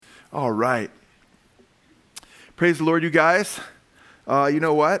All right. Praise the Lord, you guys. You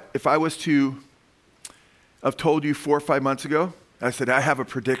know what? If I was to have told you 4 or 5 months ago, I said, I have a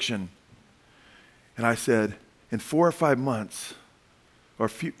prediction. And I said, in 4 or 5 months, or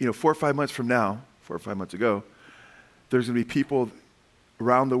 4 or 5 months from now, 4 or 5 months ago, there's going to be people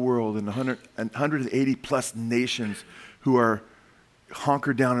around the world in 180 plus nations who are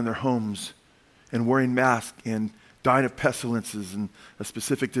hunkered down in their homes and wearing masks and dying of pestilences and a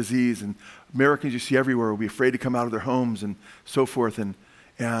specific disease. And Americans you see everywhere will be afraid to come out of their homes and so forth. And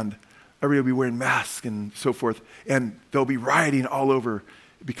everybody will be wearing masks and so forth. And they'll be rioting all over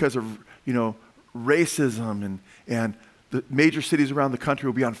because of, racism. And the major cities around the country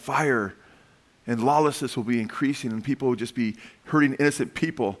will be on fire. And lawlessness will be increasing. And people will just be hurting innocent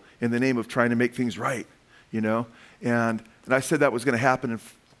people in the name of trying to make things right, And I said that was going to happen in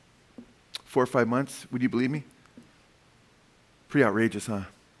 4 or 5 months. Would you believe me? Pretty outrageous, huh?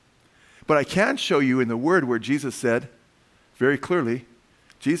 But I can show you in the Word where Jesus said, very clearly,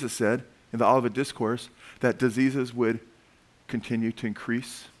 Jesus said in the Olivet Discourse that diseases would continue to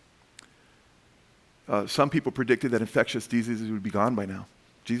increase. Some people predicted that infectious diseases would be gone by now.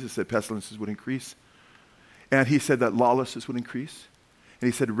 Jesus said pestilences would increase. And he said that lawlessness would increase.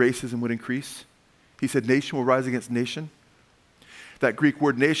 And he said racism would increase. He said nation will rise against nation. That Greek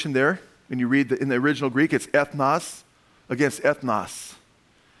word nation there, when you read in the original Greek, it's ethnos against ethnos.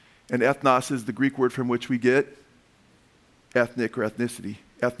 And ethnos is the Greek word from which we get ethnic or ethnicity.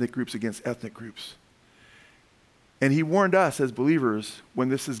 Ethnic groups against ethnic groups. And he warned us as believers when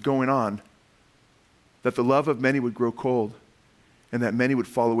this is going on that the love of many would grow cold and that many would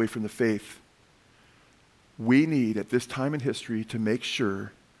fall away from the faith. We need at this time in history to make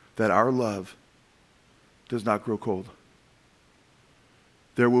sure that our love does not grow cold.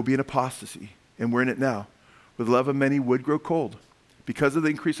 There will be an apostasy, and we're in it now, where the love of many would grow cold because of the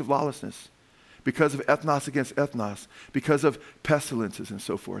increase of lawlessness, because of ethnos against ethnos, because of pestilences and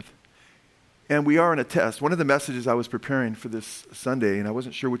so forth. And we are in a test. One of the messages I was preparing for this Sunday, and I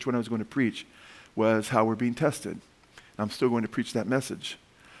wasn't sure which one I was going to preach, was how we're being tested. I'm still going to preach that message.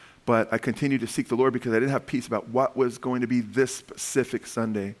 But I continue to seek the Lord because I didn't have peace about what was going to be this specific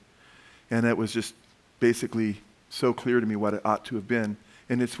Sunday. And it was just basically so clear to me what it ought to have been.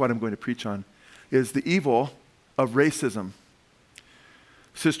 And it's what I'm going to preach on, is the evil of racism.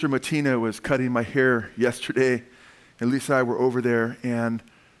 Sister Martina was cutting my hair yesterday, and Lisa and I were over there, and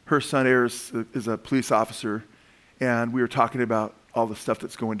her son Ayers is a police officer, and we were talking about all the stuff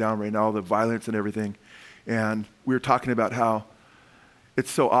that's going down right now, all the violence and everything. And we were talking about how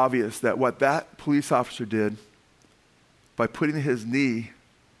it's so obvious that what that police officer did by putting his knee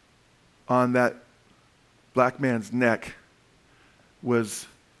on that black man's neck was,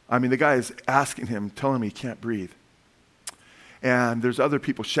 the guy is asking him, telling him he can't breathe. And there's other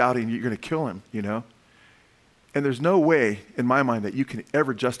people shouting, you're going to kill him, And there's no way, in my mind, that you can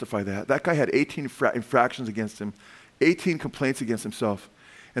ever justify that. That guy had 18 infractions against him, 18 complaints against himself.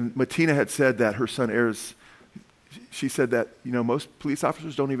 And Martina had said that her son Ayers, she said that, most police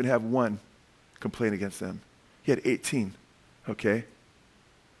officers don't even have one complaint against them. He had 18, okay?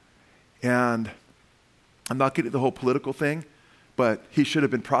 And I'm not getting the whole political thing, but he should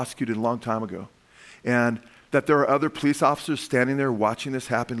have been prosecuted a long time ago. And that there are other police officers standing there watching this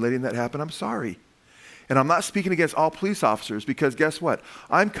happen, letting that happen, I'm sorry. And I'm not speaking against all police officers because guess what?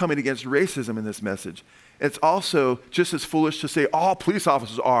 I'm coming against racism in this message. It's also just as foolish to say all police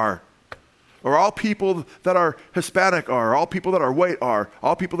officers are, or all people that are Hispanic are, all people that are white are,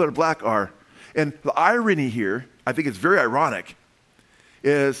 all people that are black are. And the irony here, I think it's very ironic,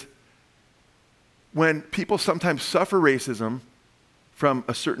 is when people sometimes suffer racism from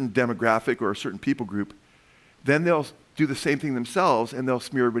a certain demographic or a certain people group, then they'll do the same thing themselves and they'll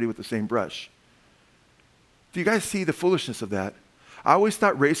smear everybody with the same brush. Do you guys see the foolishness of that? I always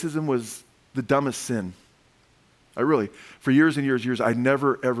thought racism was the dumbest sin. For years and years, I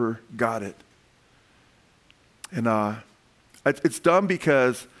never, ever got it. And it's dumb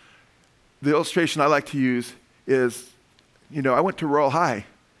because the illustration I like to use is, I went to Royal High.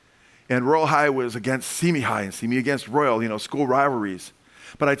 And Royal High was against Simi High and Simi against Royal, school rivalries.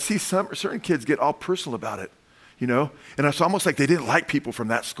 But I'd see certain kids get all personal about it, And it's almost like they didn't like people from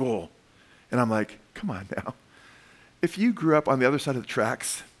that school. And I'm like, come on now. If you grew up on the other side of the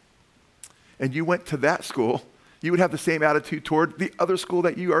tracks and you went to that school, you would have the same attitude toward the other school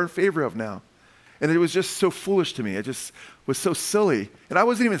that you are in favor of now. And it was just so foolish to me. It just was so silly. And I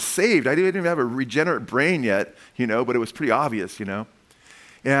wasn't even saved. I didn't even have a regenerate brain yet, but it was pretty obvious,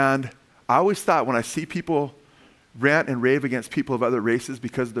 And I always thought when I see people rant and rave against people of other races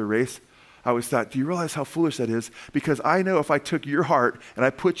because of their race, I always thought, do you realize how foolish that is? Because I know if I took your heart and I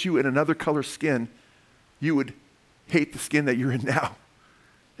put you in another color skin, you would hate the skin that you're in now.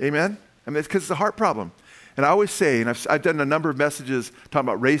 Amen? I mean, it's because it's a heart problem. And I always say, and I've done a number of messages talking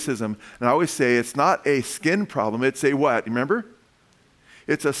about racism, and I always say it's not a skin problem, it's a what? Remember?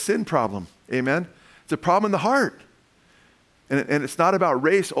 It's a sin problem. Amen? It's a problem in the heart. And it's not about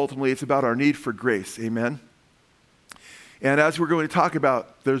race ultimately, it's about our need for grace. Amen? And as we're going to talk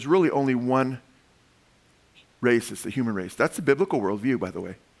about, there's really only one race, it's the human race. That's the biblical worldview, by the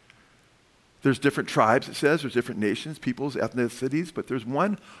way. There's different tribes, it says, there's different nations, peoples, ethnicities, but there's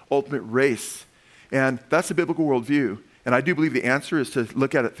one ultimate race. And that's the biblical worldview. And I do believe the answer is to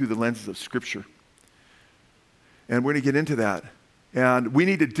look at it through the lenses of Scripture. And we're going to get into that. And we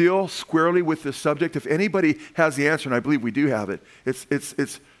need to deal squarely with this subject. If anybody has the answer, and I believe we do have it,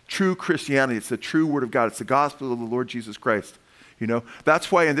 it's true Christianity. It's the true Word of God. It's the gospel of the Lord Jesus Christ. You know, that's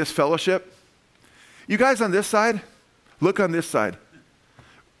why in this fellowship, you guys on this side, look on this side.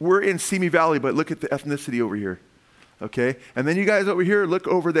 We're in Simi Valley, but look at the ethnicity over here. Okay? And then you guys over here, look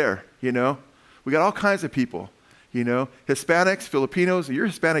over there, you know. We got all kinds of people, you know. Hispanics, Filipinos. You're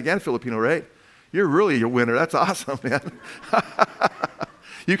Hispanic and Filipino, right? You're really a winner. That's awesome, man.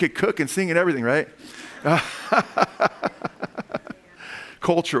 You could cook and sing and everything, right?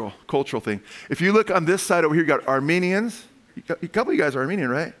 Cultural thing. If you look on this side over here, you got Armenians. A couple of you guys are Armenian,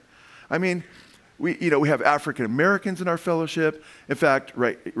 right? I mean, we have African Americans in our fellowship. In fact,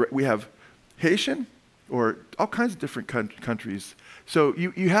 right, we have Haitian or all kinds of different countries. So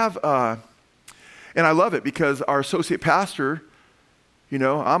you have, and I love it because our associate pastor, you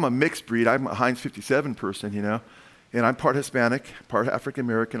know, I'm a mixed breed. I'm a Heinz 57 person, you know, and I'm part Hispanic, part African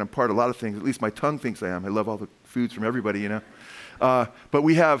American. I'm part a lot of things. At least my tongue thinks I am. I love all the foods from everybody, you know. But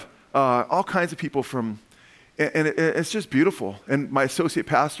we have all kinds of people from, and it's just beautiful. And my associate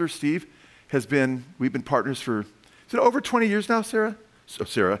pastor, Steve, we've been partners for, is it over 20 years now, Sarah? So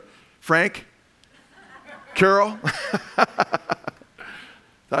Sarah, Frank, Carol.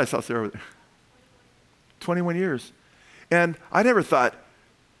 I saw Sarah over there. 21 years. And I never thought,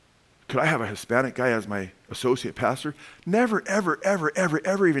 could I have a Hispanic guy as my associate pastor? Never, ever, ever, ever,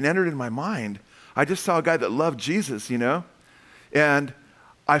 ever even entered in my mind. I just saw a guy that loved Jesus, you know? And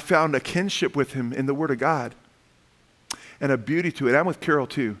I found a kinship with him in the Word of God and a beauty to it. I'm with Carol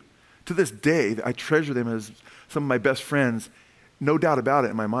too. To this day, I treasure them as some of my best friends. No doubt about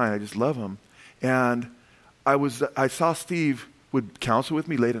it in my mind. I just love them. And I saw Steve would counsel with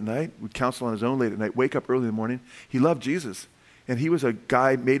me late at night, would counsel on his own late at night, wake up early in the morning. He loved Jesus. And he was a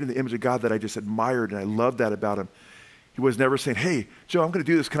guy made in the image of God that I just admired, and I loved that about him. He was never saying, hey, Joe, I'm going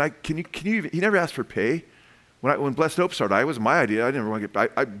to do this. Can you even, he never asked for pay. When Blessed Hope started, it was my idea. I didn't want to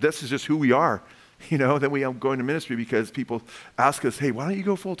get, this is just who we are. You know, then we go into ministry because people ask us, hey, why don't you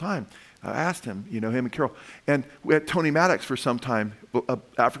go full time? I asked him, you know, him and Carol. And we had Tony Maddox for some time,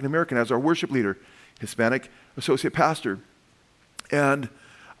 African American, as our worship leader, Hispanic associate pastor. And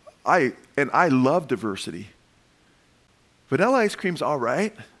I love diversity. Vanilla ice cream's all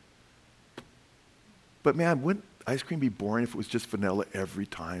right. But man, wouldn't ice cream be boring if it was just vanilla every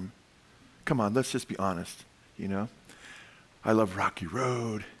time? Come on, let's just be honest, you know? I love Rocky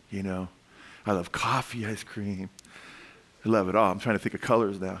Road, you know? I love coffee ice cream. I love it all. I'm trying to think of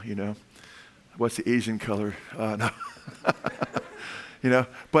colors now, you know? What's the Asian color? No. You know?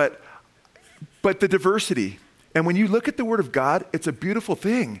 But the diversity. And when you look at the Word of God, it's a beautiful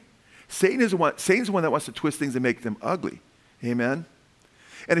thing. Satan's the one that wants to twist things and make them ugly. Amen?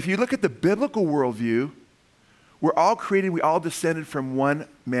 And if you look at the biblical worldview, we're all created, we all descended from one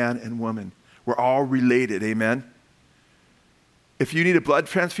man and woman. We're all related. Amen? If you need a blood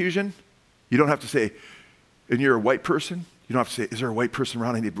transfusion, you don't have to say, and you're a white person, you don't have to say, is there a white person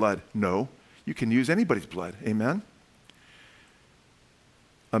around? I need blood. No. You can use anybody's blood. Amen?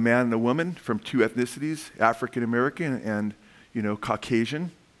 A man and a woman from two ethnicities, African American and, you know,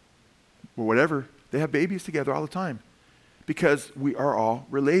 Caucasian or whatever, they have babies together all the time because we are all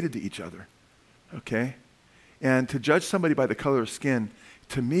related to each other, okay? And to judge somebody by the color of skin,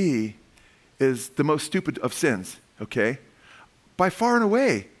 to me, is the most stupid of sins, okay? By far and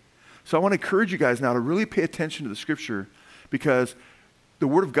away. So I want to encourage you guys now to really pay attention to the Scripture because the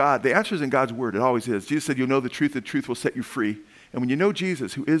Word of God, the answer is in God's Word. It always is. Jesus said, you'll know the truth will set you free. And when you know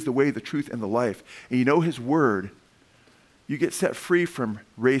Jesus, who is the way, the truth, and the life, and you know His Word, you get set free from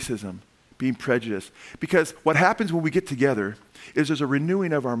racism, being prejudiced. Because what happens when we get together is there's a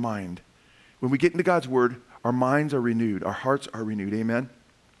renewing of our mind. When we get into God's Word, our minds are renewed. Our hearts are renewed. Amen?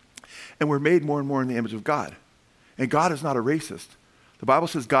 And we're made more and more in the image of God. And God is not a racist. The Bible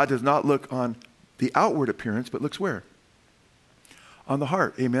says God does not look on the outward appearance, but looks where? On the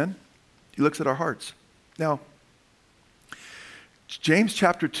heart. Amen? He looks at our hearts. Now, James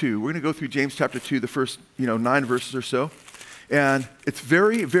chapter 2, we're going to go through James chapter 2, the first 9 verses or so. And it's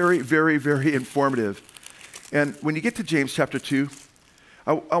very, very, very, very informative. And when you get to James chapter 2,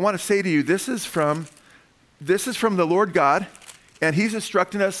 I want to say to you, this is from the Lord God, and he's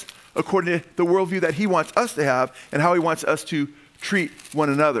instructing us according to the worldview that he wants us to have and how he wants us to treat one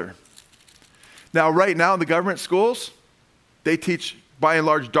another. Now, right now in the government schools, they teach, by and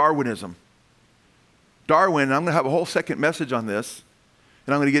large, Darwinism. Darwin, and I'm going to have a whole second message on this,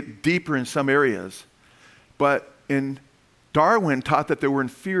 and I'm going to get deeper in some areas. But Darwin taught that there were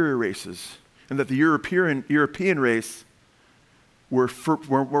inferior races, and that the European race were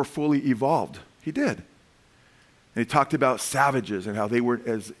fully evolved. He did. And he talked about savages and how they weren't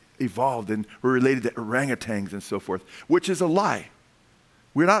as evolved and were related to orangutans and so forth, which is a lie.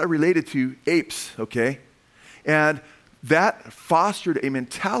 We're not related to apes, okay? And that fostered a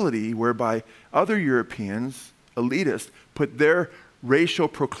mentality whereby other Europeans, elitists, put their racial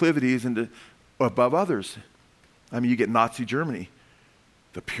proclivities above others. I mean, you get Nazi Germany,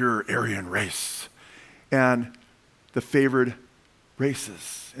 the pure Aryan race, and the favored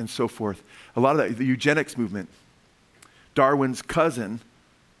races and so forth. A lot of that, the eugenics movement. Darwin's cousin,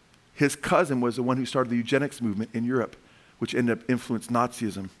 his cousin was the one who started the eugenics movement in Europe, which ended up influenced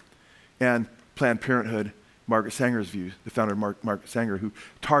Nazism and Planned Parenthood, Margaret Sanger's view, the founder Margaret Sanger, who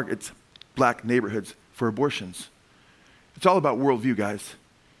targets black neighborhoods for abortions. It's all about worldview, guys.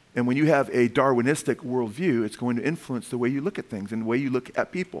 And when you have a Darwinistic worldview, it's going to influence the way you look at things and the way you look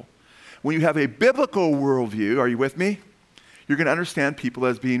at people. When you have a biblical worldview, are you with me? You're going to understand people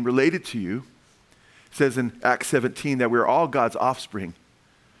as being related to you. It says in Acts 17 that we're all God's offspring.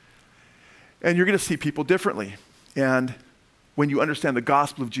 And you're going to see people differently. And when you understand the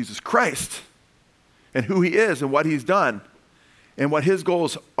gospel of Jesus Christ and who he is and what he's done and what his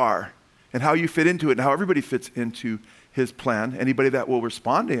goals are and how you fit into it and how everybody fits into his plan, anybody that will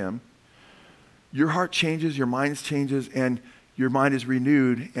respond to him, your heart changes, your mind changes, and your mind is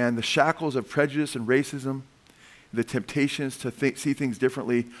renewed, and the shackles of prejudice and racism, the temptations to see things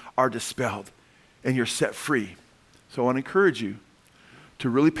differently are dispelled, and you're set free. So I want to encourage you to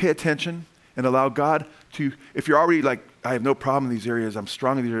really pay attention and allow God to, if you're already like, I have no problem in these areas, I'm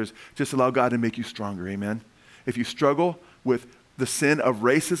strong in these areas, just allow God to make you stronger, amen? If you struggle with the sin of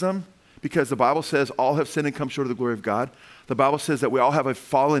racism, because the Bible says all have sinned and come short of the glory of God. The Bible says that we all have a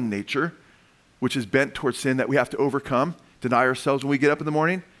fallen nature, which is bent towards sin that we have to overcome, deny ourselves when we get up in the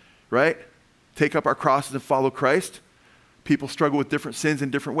morning, right? Take up our crosses and follow Christ. People struggle with different sins in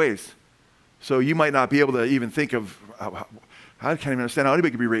different ways. So you might not be able to even think of, I can't even understand how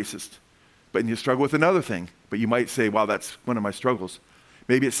anybody could be racist. But you struggle with another thing. But you might say, wow, that's one of my struggles.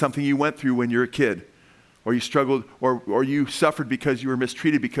 Maybe it's something you went through when you were a kid. Or you struggled, or you suffered because you were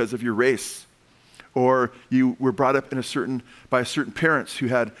mistreated because of your race. Or you were brought up by certain parents who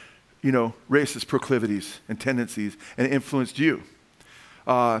had, racist proclivities and tendencies and influenced you.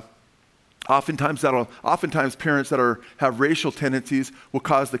 Oftentimes parents that have racial tendencies will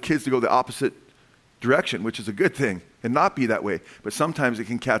cause the kids to go the opposite direction, which is a good thing, and not be that way. But sometimes it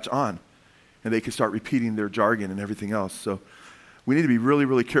can catch on, and they can start repeating their jargon and everything else. So we need to be really,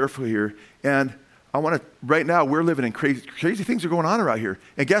 really careful here. And right now, we're living in crazy things are going on around here.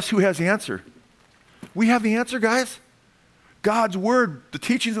 And guess who has the answer? We have the answer, guys. God's word, the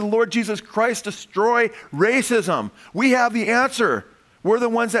teachings of the Lord Jesus Christ destroy racism. We have the answer. We're the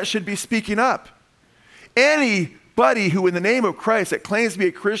ones that should be speaking up. Anybody who in the name of Christ that claims to be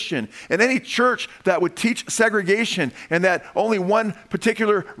a Christian, and any church that would teach segregation and that only one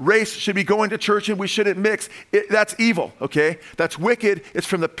particular race should be going to church and we shouldn't mix, that's evil, okay? That's wicked. It's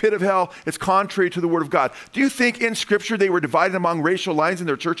from the pit of hell. It's contrary to the word of God. Do you think in Scripture they were divided among racial lines in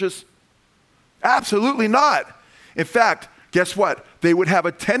their churches? Absolutely not. In fact, guess what? They would have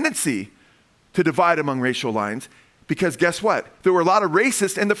a tendency to divide among racial lines because guess what? There were a lot of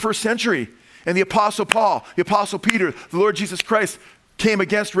racists in the first century. And the Apostle Paul, the Apostle Peter, the Lord Jesus Christ came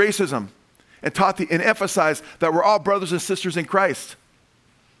against racism and and emphasized that we're all brothers and sisters in Christ.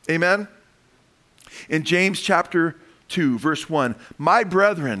 Amen? In James chapter 2, verse 1, my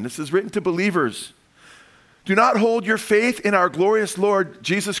brethren, this is written to believers, do not hold your faith in our glorious Lord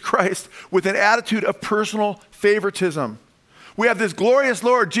Jesus Christ with an attitude of personal favoritism. We have this glorious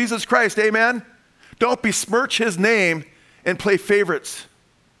Lord Jesus Christ, amen? Don't besmirch his name and play favorites.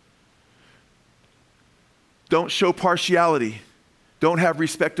 Don't show partiality. Don't have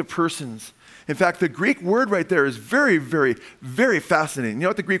respect of persons. In fact, the Greek word right there is very, very, very fascinating. You know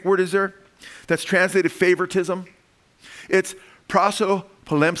what the Greek word is there? That's translated favoritism. It's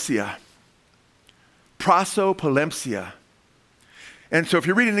prosopolempsia. Prosopolempsia. And so if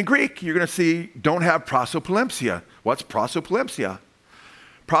you're reading in Greek, you're going to see, don't have prosopolempsia. What's prosopolempsia?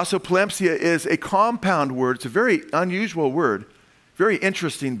 Prosopolempsia is a compound word. It's a very unusual word, very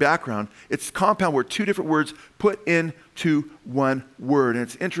interesting background. It's a compound word, two different words put into one word. And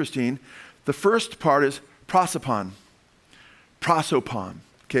it's interesting. The first part is prosopon. Prosopon.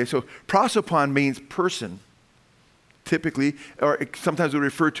 Okay, so prosopon means person. Typically, or sometimes we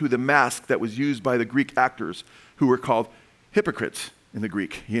refer to the mask that was used by the Greek actors who were called hypocrites in the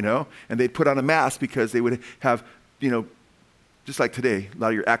Greek, and they'd put on a mask because they would have, just like today, a lot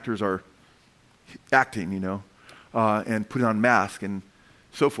of your actors are acting, and putting on masks and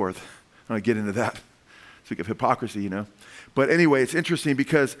so forth. I don't get into that. Speak of hypocrisy, But anyway, it's interesting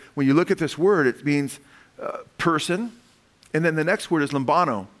because when you look at this word, it means person, and then the next word is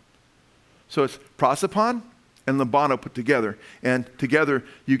lambano. So it's prosopon and lambano put together. And together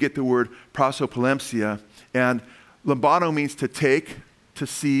you get the word prosopolempsia. And lambano means to take, to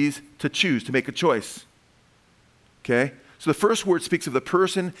seize, to choose, to make a choice. Okay? So the first word speaks of the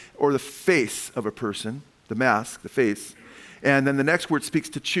person or the face of a person, the mask, the face. And then the next word speaks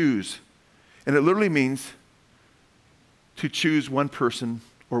to choose. And it literally means to choose one person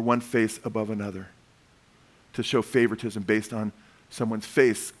or one face above another. To show favoritism based on someone's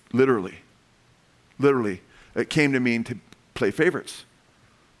face, literally. Literally. It came to mean to play favorites,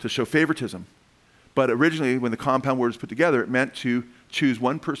 to show favoritism. But originally, when the compound word was put together, it meant to choose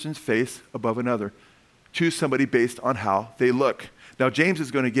one person's face above another. Choose somebody based on how they look. Now, James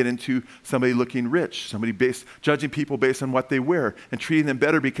is going to get into somebody looking rich, judging people based on what they wear and treating them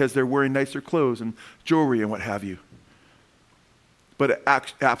better because they're wearing nicer clothes and jewelry and what have you. But it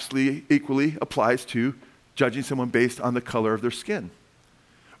absolutely equally applies to judging someone based on the color of their skin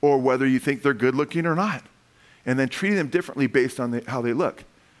or whether you think they're good looking or not, and then treating them differently based on how they look.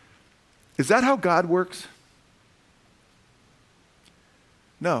 Is that how God works?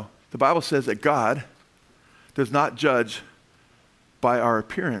 No. The Bible says that God does not judge by our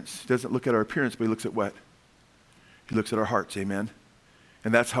appearance. He doesn't look at our appearance, but he looks at what? He looks at our hearts, amen?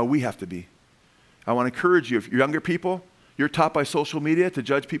 And that's how we have to be. I want to encourage you, if you're younger people, you're taught by social media to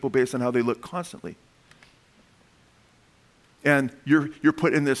judge people based on how they look constantly. And you're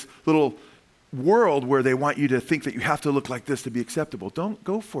put in this little world where they want you to think that you have to look like this to be acceptable. Don't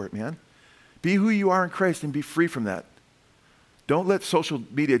go for it, man. Be who you are in Christ and be free from that. Don't let social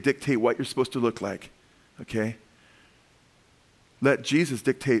media dictate what you're supposed to look like, okay? Let Jesus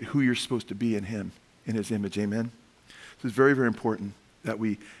dictate who you're supposed to be in him, in his image, amen? So it's very, very important that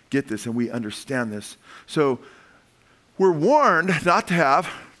we get this and we understand this. So we're warned not to have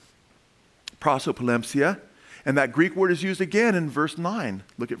prosopolempsia, and that Greek word is used again in verse 9.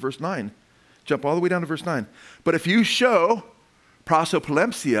 Look at verse 9. Jump all the way down to verse 9. But if you show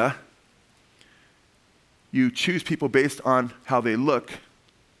prosopolempsia, you choose people based on how they look,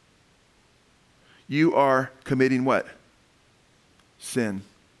 you are committing what? Sin.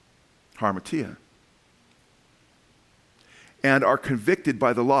 Harmatia. And are convicted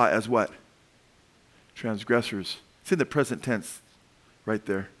by the law as what? Transgressors. It's in the present tense right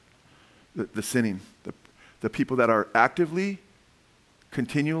there. The sinning. The people that are actively,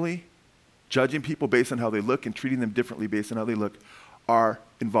 continually judging people based on how they look and treating them differently based on how they look are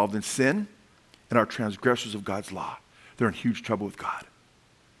involved in sin and are transgressors of God's law. They're in huge trouble with God.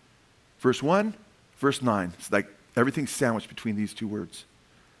 Verse 1, verse 9. It's like everything's sandwiched between these two words.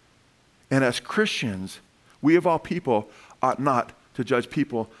 And as Christians, we of all people ought not to judge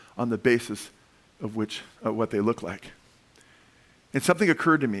people on the basis of what they look like. And something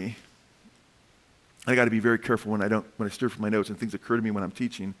occurred to me. I got to be very careful when I stir from my notes and things occur to me when I'm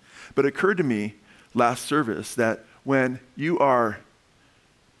teaching. But it occurred to me last service that when you are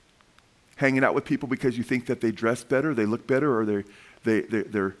hanging out with people because you think that they dress better, they look better, or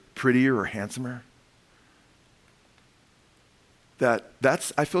they're prettier or handsomer,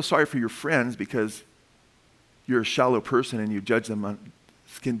 I feel sorry for your friends because you're a shallow person and you judge them on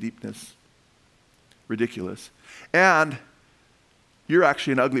skin deepness. Ridiculous. And you're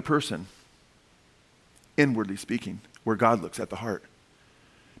actually an ugly person. Inwardly speaking, where God looks at the heart.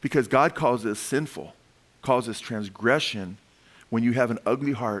 Because God calls this sinful, calls this transgression when you have an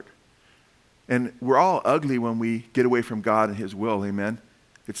ugly heart. And we're all ugly when we get away from God and his will, amen?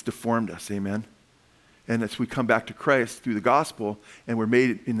 It's deformed us, amen? And as we come back to Christ through the gospel and we're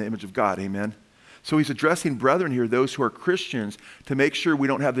made in the image of God, amen? So he's addressing brethren here, those who are Christians, to make sure we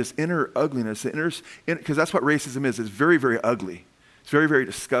don't have this inner ugliness, because that's what racism is. It's very, very ugly. It's very, very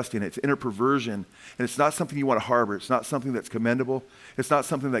disgusting. It's inner perversion. And it's not something you want to harbor. It's not something that's commendable. It's not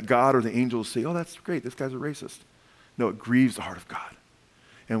something that God or the angels say, oh, that's great, this guy's a racist. No, it grieves the heart of God.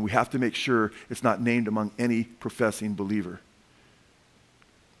 And we have to make sure it's not named among any professing believer.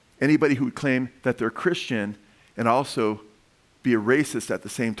 anybody who would claim that they're Christian and also be a racist at the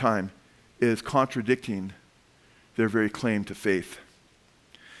same time is contradicting their very claim to faith.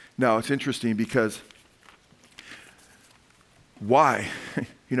 Now, it's interesting because why?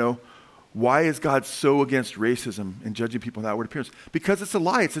 Why is God so against racism and judging people in outward appearance? Because it's a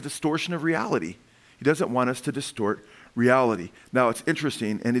lie. It's a distortion of reality. He doesn't want us to distort reality. Now, it's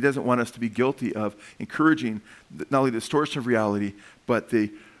interesting, and he doesn't want us to be guilty of encouraging not only the distortion of reality, but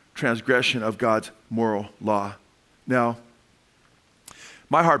the transgression of God's moral law. Now,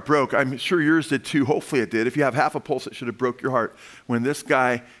 my heart broke. I'm sure yours did too. Hopefully it did. If you have half a pulse, it should have broke your heart. When this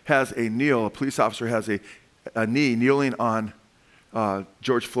guy has a police officer has a knee kneeling on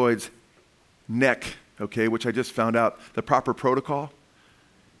George Floyd's neck, okay, which I just found out the proper protocol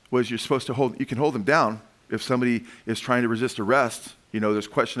was you can hold them down if somebody is trying to resist arrest. There's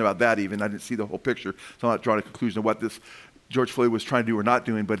question about that even. I didn't see the whole picture, so I'm not drawing a conclusion of what this George Floyd was trying to do or not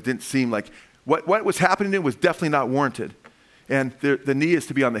doing, but it didn't seem like what was happening was definitely not warranted. And the knee is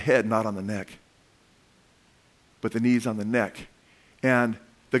to be on the head, not on the neck. But the knee is on the neck. And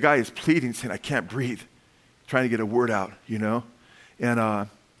the guy is pleading, saying, I can't breathe, trying to get a word out, And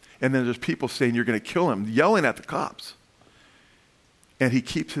then there's people saying, you're going to kill him, yelling at the cops. And he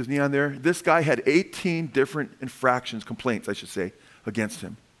keeps his knee on there. This guy had 18 different complaints, I should say, against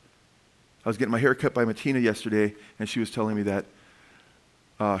him. I was getting my hair cut by Martina yesterday, and she was telling me that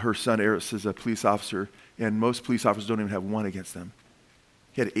her son, Eris, is a police officer, and most police officers don't even have one against them.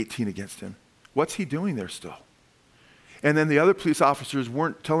 He had 18 against him. What's he doing there still? And then the other police officers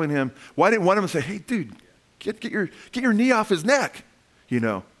weren't telling him, why didn't one of them say, hey, dude, get your knee off his neck,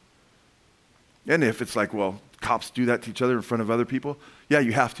 And if it's like, well, cops do that to each other in front of other people, yeah,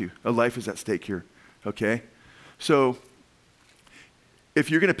 you have to. A life is at stake here, okay? So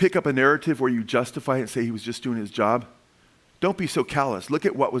if you're going to pick up a narrative where you justify it and say he was just doing his job, don't be so callous. Look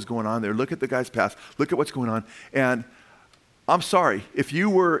at what was going on there. Look at the guy's past. Look at what's going on. And I'm sorry, if you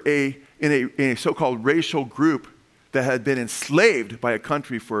were in a so-called racial group that had been enslaved by a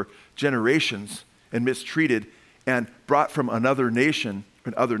country for generations and mistreated and brought from another nation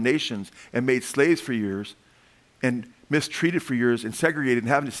and other nations and made slaves for years and mistreated for years and segregated and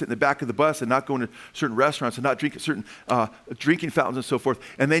having to sit in the back of the bus and not go into certain restaurants and not drink at certain drinking fountains and so forth.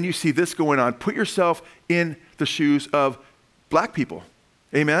 And then you see this going on. Put yourself in the shoes of black people.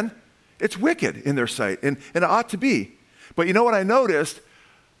 Amen? It's wicked in their sight, and it ought to be. But you know what I noticed?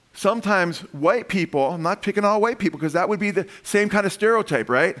 Sometimes white people, I'm not picking on white people because that would be the same kind of stereotype,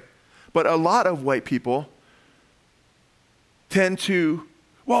 right? But a lot of white people tend to,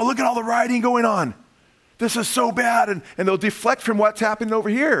 well, look at all the rioting going on. This is so bad, and they'll deflect from what's happening over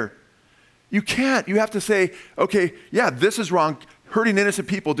here. You can't. You have to say, okay, yeah, this is wrong. Hurting innocent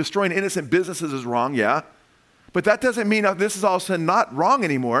people, destroying innocent businesses is wrong, yeah. But that doesn't mean that this is all of a sudden not wrong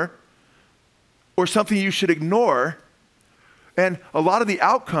anymore or something you should ignore. And a lot of the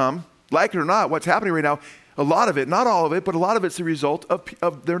outcome, like it or not, what's happening right now, a lot of it, not all of it, but a lot of it's a result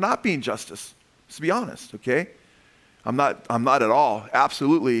of there not being justice. Let's be honest, okay? I'm not at all,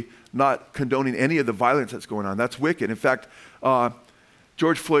 absolutely not condoning any of the violence that's going on. That's wicked. In fact,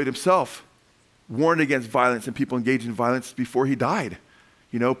 George Floyd himself warned against violence and people engaging in violence before he died,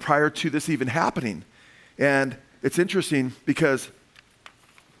 prior to this even happening. And it's interesting because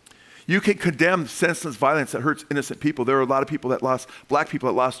you can condemn senseless violence that hurts innocent people. There are a lot of black people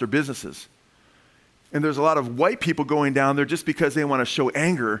that lost their businesses. And there's a lot of white people going down there just because they want to show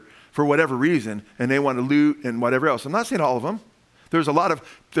anger for whatever reason, and they want to loot and whatever else. I'm not saying all of them. By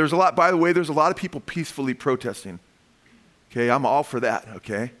the way, there's a lot of people peacefully protesting. Okay, I'm all for that,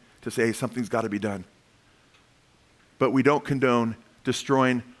 okay, to say hey, something's got to be done. But we don't condone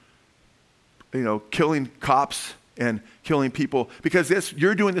destroying, killing cops and killing people, because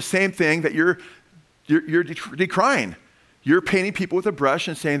you're doing the same thing that you're decrying. You're painting people with a brush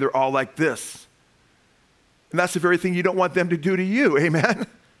and saying they're all like this. And that's the very thing you don't want them to do to you, amen?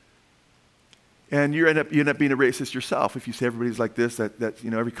 And you end up being a racist yourself if you say everybody's like this, that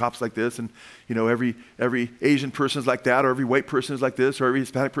every cop's like this, and every Asian person's like that, or every white person is like this, or every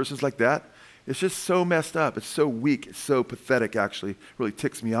Hispanic person's like that. It's just so messed up. It's so weak. It's so pathetic, actually. It really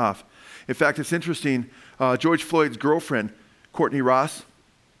ticks me off. In fact, it's interesting. George Floyd's girlfriend, Courtney Ross,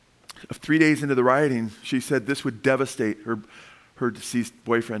 3 days into the rioting, she said this would devastate her deceased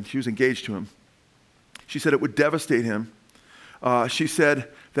boyfriend. She was engaged to him. She said it would devastate him. She said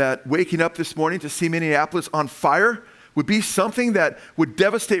that waking up this morning to see Minneapolis on fire would be something that would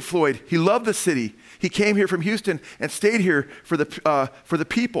devastate Floyd. He loved the city. He came here from Houston and stayed here for the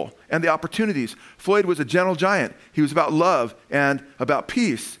people and the opportunities. Floyd was a gentle giant. He was about love and about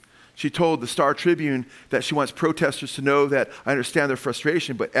peace. She told the Star Tribune that she wants protesters to know that I understand their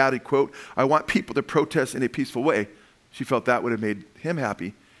frustration, but added, quote, I want people to protest in a peaceful way. She felt that would have made him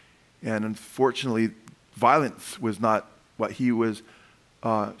happy. And unfortunately, violence was not what he was.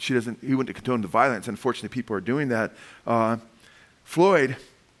 He wouldn't condone the violence. Unfortunately, people are doing that. Floyd,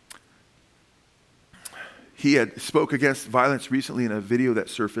 he had spoke against violence recently in a video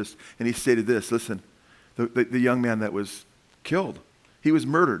that surfaced, and he stated this, listen, the young man that was killed, he was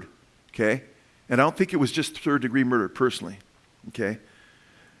murdered, okay? And I don't think it was just third-degree murder, personally, okay?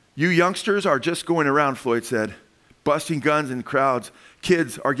 You youngsters are just going around, Floyd said, busting guns in crowds.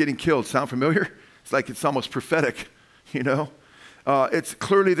 Kids are getting killed. Sound familiar? It's like it's almost prophetic, you know? It's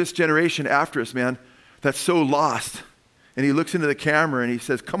clearly this generation after us, man, that's so lost. And he looks into the camera and he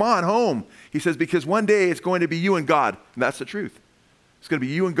says, come on home. He says, because one day it's going to be you and God. And that's the truth. It's going to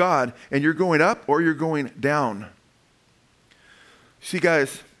be you and God, and you're going up or you're going down. See,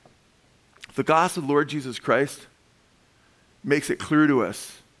 guys, the gospel of the Lord Jesus Christ makes it clear to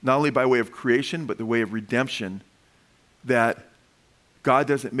us, not only by way of creation, but the way of redemption, that God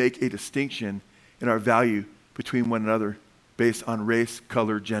doesn't make a distinction in our value between one another based on race,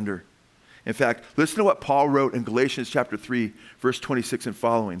 color, gender. In fact, listen to what Paul wrote in Galatians chapter 3, verse 26 and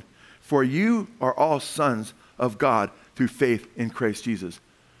following. For you are all sons of God through faith in Christ Jesus.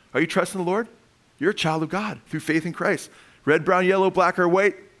 Are you trusting the Lord? You're a child of God through faith in Christ. Red, brown, yellow, black, or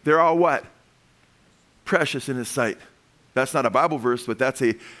white, they're all what? Precious in his sight. That's not a Bible verse, but that's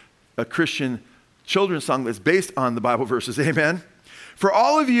a Christian children's song that's based on the Bible verses. Amen? For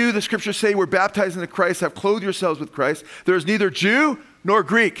all of you, the scriptures say, were baptized into Christ, have clothed yourselves with Christ. There is neither Jew nor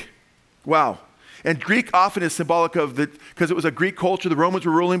Greek. Wow. And Greek often is symbolic of because it was a Greek culture. The Romans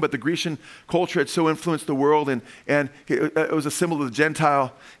were ruling, but the Grecian culture had so influenced the world, and it was a symbol of the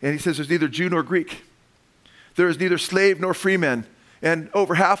Gentile. And he says there's neither Jew nor Greek. There is neither slave nor free man. And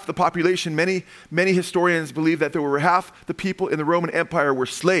over half the population, many historians believe that there were half the people in the Roman Empire were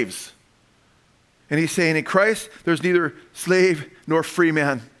slaves. And he's saying in Christ, there's neither slave nor free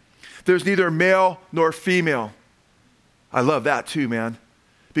man. There's neither male nor female. I love that too, man.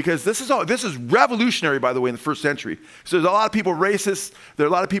 Because this is revolutionary, by the way, in the first century. So there's a lot of people racist. There are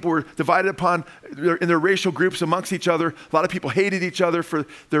a lot of people were divided upon in their racial groups amongst each other. A lot of people hated each other for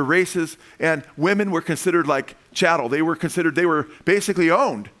their races. And women were considered like chattel. They were basically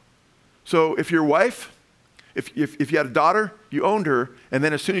owned. So if your wife, if you had a daughter, you owned her. And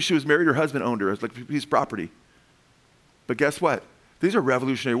then as soon as she was married, her husband owned her. It was like a piece of property. But guess what? These are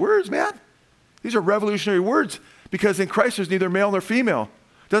revolutionary words, man. These are revolutionary words. Because in Christ, there's neither male nor female.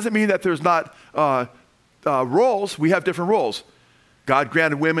 Doesn't mean that there's not roles. We have different roles. God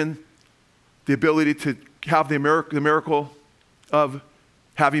granted women the ability to have the miracle of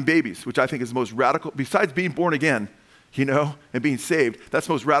having babies, which I think is the most radical, besides being born again, and being saved. That's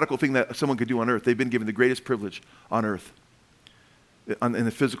the most radical thing that someone could do on earth. They've been given the greatest privilege on earth, in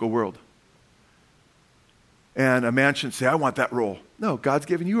the physical world. And a man shouldn't say, I want that role. No, God's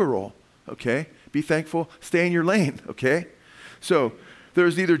given you a role, okay? Be thankful, stay in your lane, okay? So, there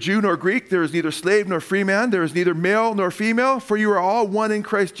is neither Jew nor Greek, there is neither slave nor free man, there is neither male nor female, for you are all one in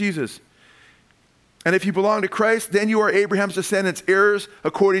Christ Jesus. And if you belong to Christ, then you are Abraham's descendants, heirs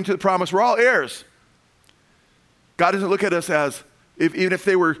according to the promise. We're all heirs. God doesn't look at us as, even if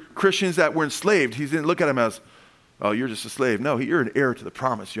they were Christians that were enslaved, he didn't look at them as, oh, you're just a slave. No, you're an heir to the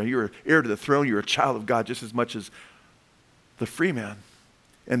promise. You're an heir to the throne. You're a child of God just as much as the free man.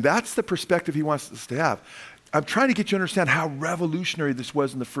 And that's the perspective he wants us to have. I'm trying to get you to understand how revolutionary this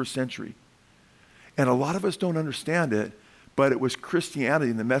was in the first century. And a lot of us don't understand it, but it was Christianity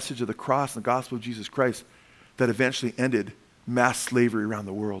and the message of the cross and the gospel of Jesus Christ that eventually ended mass slavery around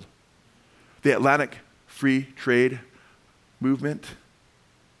the world. The Atlantic Free Trade Movement,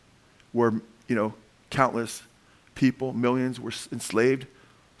 where, countless people, millions were enslaved,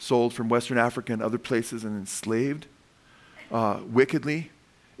 sold from Western Africa and other places and enslaved wickedly.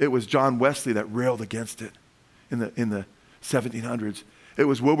 It was John Wesley that railed against it. In the 1700s. It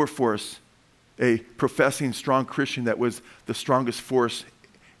was Wilberforce, a professing strong Christian that was the strongest force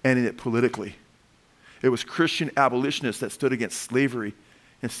ending it politically. It was Christian abolitionists that stood against slavery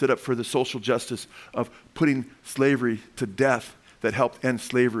and stood up for the social justice of putting slavery to death that helped end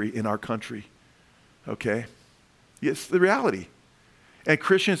slavery in our country. Okay? It's the reality. And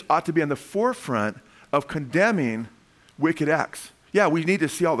Christians ought to be on the forefront of condemning wicked acts. Yeah, we need to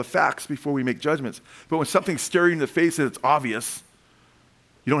see all the facts before we make judgments. But when something's staring in the face and it's obvious,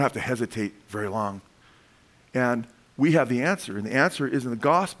 you don't have to hesitate very long. And we have the answer. And the answer is in the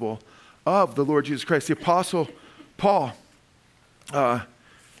gospel of the Lord Jesus Christ. The Apostle Paul taught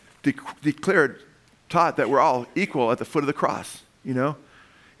that we're all equal at the foot of the cross,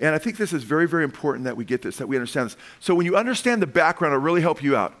 And I think this is very, very important that we get this, that we understand this. So when you understand the background, it'll really help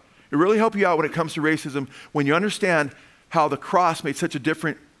you out. It really help you out when it comes to racism, when you understand how the cross made such a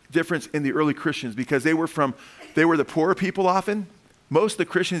difference in the early Christians, because they were the poorer people often. Most of the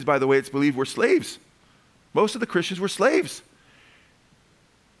Christians, by the way, it's believed, were slaves. Most of the Christians were slaves.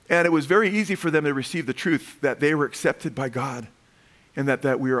 And it was very easy for them to receive the truth that they were accepted by God and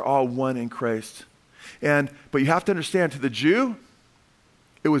that we are all one in Christ. But you have to understand, to the Jew,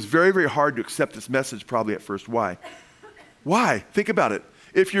 it was very, very hard to accept this message probably at first. Why? Why? Think about it.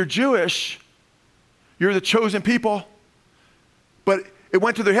 If you're Jewish, you're the chosen people. But it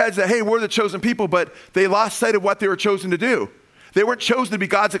went to their heads that, hey, we're the chosen people, but they lost sight of what they were chosen to do. They weren't chosen to be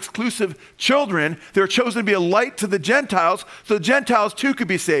God's exclusive children. They were chosen to be a light to the Gentiles, so the Gentiles too could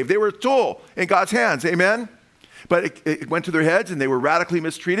be saved. They were a tool in God's hands, amen? But it went to their heads, and they were radically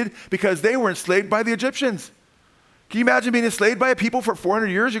mistreated because they were enslaved by the Egyptians. Can you imagine being enslaved by a people for 400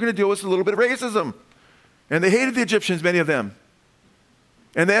 years? You're going to deal with a little bit of racism. And they hated the Egyptians, many of them.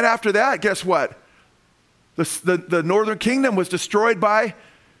 And then after that, guess what? The northern kingdom was destroyed by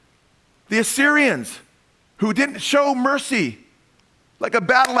the Assyrians, who didn't show mercy. Like a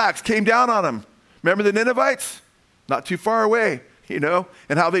battle axe came down on them. Remember the Ninevites? Not too far away, and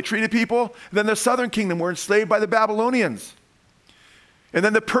how they treated people. And then the southern kingdom were enslaved by the Babylonians. And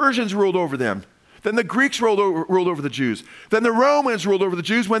then the Persians ruled over them. Then the Greeks ruled over the Jews. Then the Romans ruled over the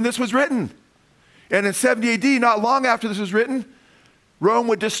Jews when this was written. And in 70 AD, not long after this was written, Rome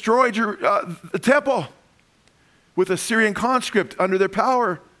would destroy the temple with a Syrian conscript under their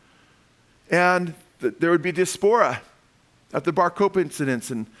power. And there would be diaspora at the Bar Kokhba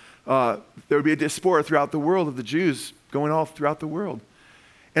incidents, and there would be a diaspora throughout the world of the Jews going all throughout the world.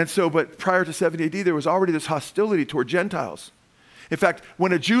 And so, but prior to 70 AD, there was already this hostility toward Gentiles. In fact,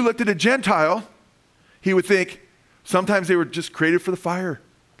 when a Jew looked at a Gentile, he would think sometimes they were just created for the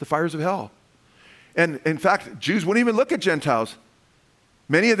fires of hell. And in fact, Jews wouldn't even look at Gentiles.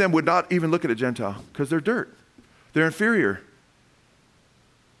 Many of them would not even look at a Gentile because they're dirt. They're inferior.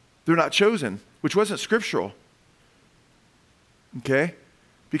 They're not chosen, which wasn't scriptural. Okay?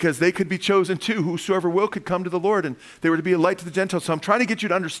 Because they could be chosen too. Whosoever will could come to the Lord, and they were to be a light to the Gentiles. So I'm trying to get you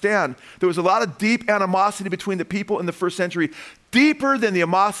to understand there was a lot of deep animosity between the people in the first century, deeper than the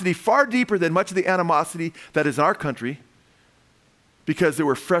animosity, far deeper than much of the animosity that is in our country, because there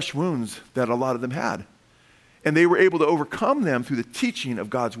were fresh wounds that a lot of them had. And they were able to overcome them through the teaching of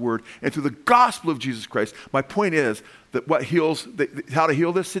God's word and through the gospel of Jesus Christ. My point is that how to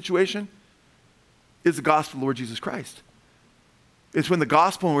heal this situation is the gospel of the Lord Jesus Christ. It's when the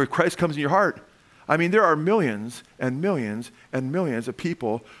gospel and where Christ comes in your heart. I mean, there are millions and millions and millions of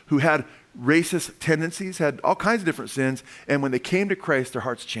people who had racist tendencies, had all kinds of different sins, and when they came to Christ, their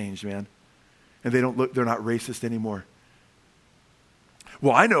hearts changed, man. And they're not racist anymore.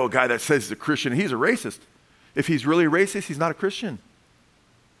 Well, I know a guy that says he's a Christian, and he's a racist. If he's really a racist, he's not a Christian.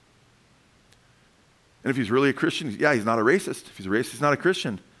 And if he's really a Christian, he's not a racist. If he's a racist, he's not a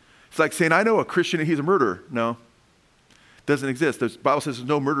Christian. It's like saying, I know a Christian and he's a murderer. No, it doesn't exist. The Bible says there's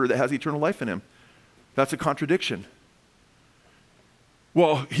no murderer that has eternal life in him. That's a contradiction.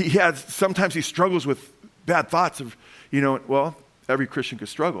 Well, sometimes he struggles with bad thoughts of, every Christian could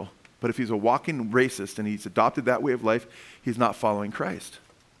struggle. But if he's a walking racist and he's adopted that way of life, he's not following Christ.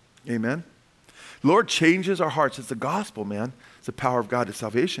 Amen? The Lord changes our hearts. It's the gospel, man. It's the power of God to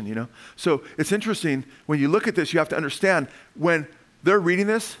salvation, So it's interesting, when you look at this, you have to understand, when they're reading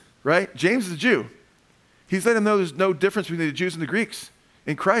this, right? James is a Jew. He's letting them know there's no difference between the Jews and the Greeks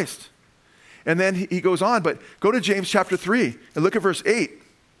in Christ. And then he goes on, but go to James chapter 3 and look at verse 8.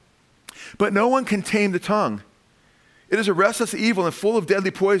 But no one can tame the tongue. It is a restless evil and full of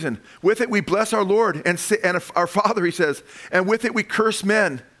deadly poison. With it we bless our Lord and our Father, he says, and with it we curse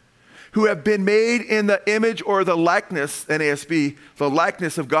men who have been made in the image or the likeness, NASB, the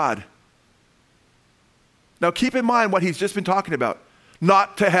likeness of God. Now keep in mind what he's just been talking about.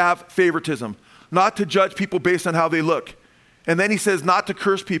 Not to have favoritism, not to judge people based on how they look. And then he says not to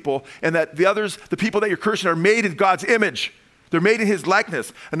curse people, and that the people that you're cursing are made in God's image. They're made in his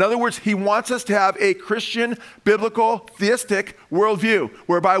likeness. In other words, he wants us to have a Christian, biblical, theistic worldview,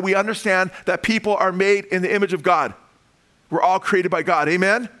 whereby we understand that people are made in the image of God. We're all created by God,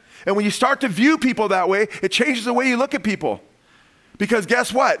 amen? And when you start to view people that way, it changes the way you look at people. Because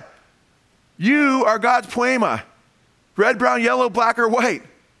guess what? You are God's poema. Red, brown, yellow, black, or white.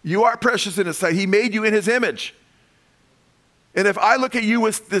 You are precious in his sight. He made you in his image. And if I look at you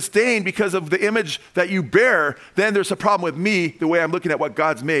with disdain because of the image that you bear, then there's a problem with me, the way I'm looking at what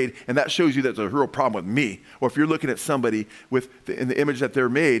God's made, and that shows you that there's a real problem with me. Or if you're looking at somebody in the image that they're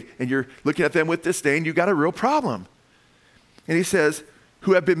made, and you're looking at them with disdain, you got a real problem. And he says,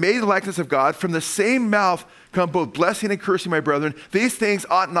 who have been made in the likeness of God, from the same mouth come both blessing and cursing, my brethren. These things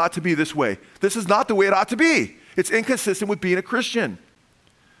ought not to be this way. This is not the way it ought to be. It's inconsistent with being a Christian.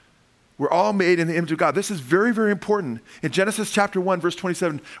 We're all made in the image of God. This is very, very important. In Genesis chapter 1, verse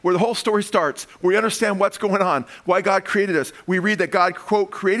 27, where the whole story starts, where we understand what's going on, why God created us. We read that God,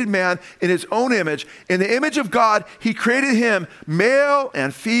 quote, created man in his own image. In the image of God, he created him, male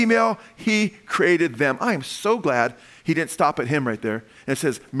and female, he created them. I am so glad he didn't stop at him right there. And it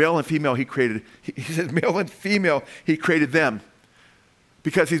says, male and female, he created. He says, male and female, he created them.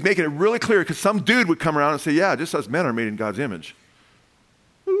 Because he's making it really clear, because some dude would come around and say, yeah, just us men are made in God's image.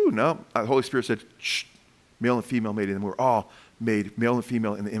 Ooh, no. The Holy Spirit said, shh, male and female made in them. We're all made male and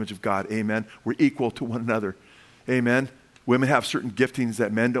female in the image of God. Amen. We're equal to one another. Amen. Women have certain giftings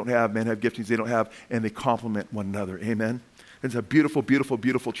that men don't have. Men have giftings they don't have, and they complement one another. Amen. It's a beautiful, beautiful,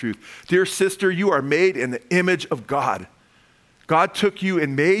 beautiful truth. Dear sister, you are made in the image of God. God took you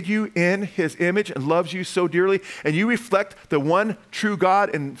and made you in his image and loves you so dearly, and you reflect the one true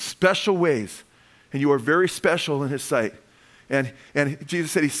God in special ways, and you are very special in his sight. And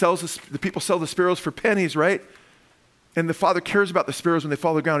Jesus said the people sell the sparrows for pennies, right? And the Father cares about the sparrows when they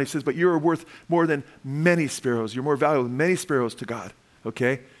fall to the ground. He says, but you're worth more than many sparrows. You're more valuable than many sparrows to God,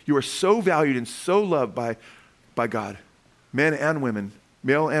 okay? You are so valued and so loved by God, men and women,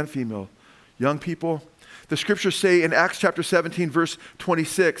 male and female, young people. The scriptures say in Acts chapter 17, verse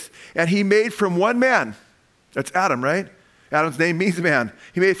 26, and he made from one man, that's Adam, right? Adam's name means man.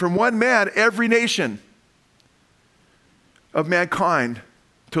 He made from one man every nation of mankind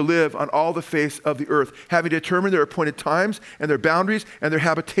to live on all the face of the earth, having determined their appointed times and their boundaries and their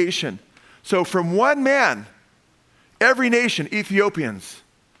habitation. So from one man, every nation, Ethiopians,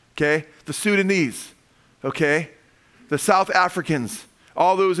 okay, the Sudanese, okay, the South Africans,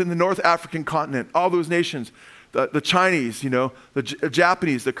 all those in the North African continent, all those nations, the Chinese, the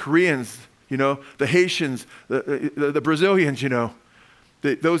Japanese, the Koreans, the Haitians, the Brazilians,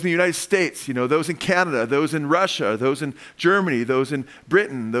 those in the United States, those in Canada, those in Russia, those in Germany, those in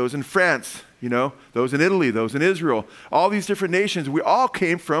Britain, those in France, those in Italy, those in Israel, all these different nations, we all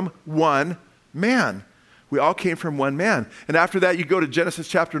came from one man. We all came from one man. And after that, you go to Genesis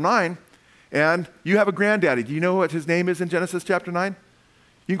chapter 9, and you have a granddaddy. Do you know what his name is in Genesis chapter 9?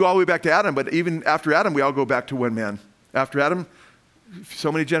 You can go all the way back to Adam, but even after Adam, we all go back to one man. After Adam,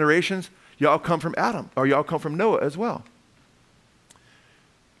 so many generations, you all come from Adam, or you all come from Noah as well.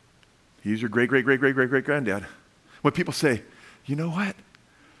 He's your great-great-great-great-great-great-granddad. When people say, you know what?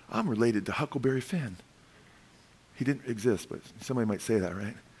 I'm related to Huckleberry Finn. He didn't exist, but somebody might say that,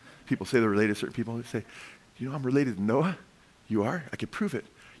 right? People say they're related to certain people. They say, I'm related to Noah. You are? I can prove it.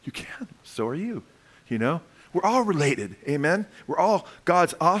 You can. So are you. We're all related. Amen? We're all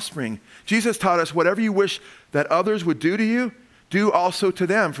God's offspring. Jesus taught us, whatever you wish that others would do to you, do also to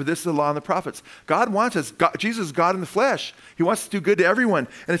them, for this is the law and the prophets. God wants us. Jesus is God in the flesh. He wants to do good to everyone.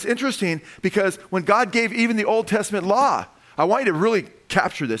 And it's interesting because when God gave even the Old Testament law, I want you to really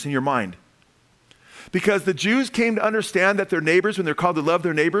capture this in your mind. Because the Jews came to understand that their neighbors, when they're called to love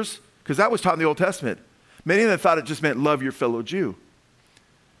their neighbors, because that was taught in the Old Testament, many of them thought it just meant love your fellow Jew.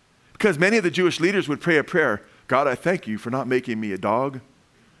 Because many of the Jewish leaders would pray a prayer, God, I thank you for not making me a dog,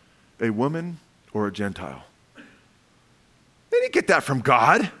 a woman, or a Gentile. They didn't get that from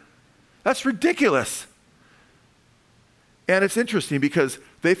God. That's ridiculous. And it's interesting because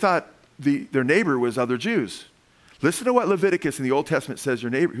they thought their neighbor was other Jews. Listen to what Leviticus in the Old Testament says who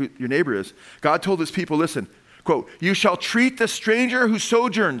your neighbor is. God told his people, listen, quote, you shall treat the stranger who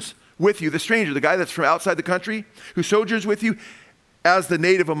sojourns with you, the stranger, the guy that's from outside the country, who sojourns with you, as the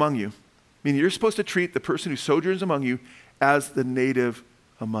native among you. Meaning you're supposed to treat the person who sojourns among you as the native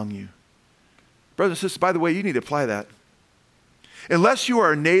among you. Brothers and sisters, by the way, you need to apply that. Unless you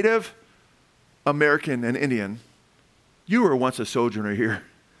are a Native American and Indian, you were once a sojourner here.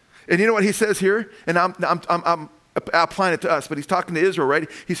 And you know what he says here? And I'm applying it to us, but he's talking to Israel, right?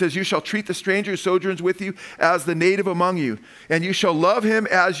 He says, you shall treat the stranger who sojourns with you as the native among you, and you shall love him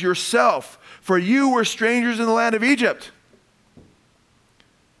as yourself, for you were strangers in the land of Egypt.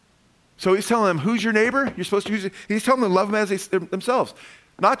 So he's telling them, who's your neighbor? You're supposed to use it. He's telling them to love them as themselves.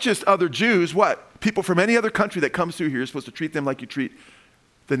 Not just other Jews, what? People from any other country that comes through here, you're supposed to treat them like you treat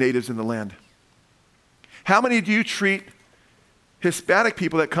the natives in the land. How many do you treat Hispanic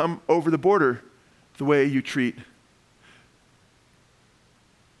people that come over the border the way you treat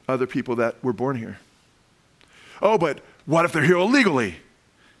other people that were born here? Oh, but what if they're here illegally?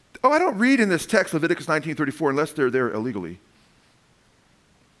 Oh, I don't read in this text, Leviticus 19:34, unless they're there illegally.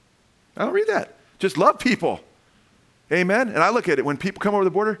 I don't read that. Just love people. Amen? And I look at it, when people come over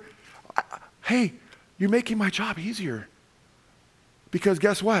the border, hey, you're making my job easier. Because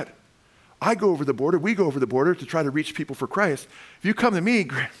guess what? I go over the border, we go over the border to try to reach people for Christ. If you come to me,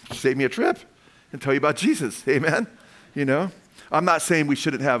 save me a trip and tell you about Jesus. Amen? You know? I'm not saying we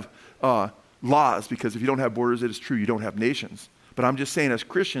shouldn't have laws, because if you don't have borders, it is true, you don't have nations. But I'm just saying, as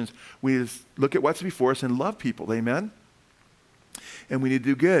Christians, we just look at what's before us and love people. Amen? And we need to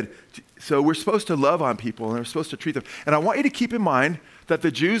do good. So we're supposed to love on people, and we're supposed to treat them. And I want you to keep in mind that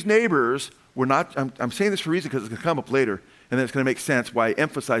the Jews' neighbors were not, I'm saying this for a reason, because it's going to come up later, and then it's going to make sense why I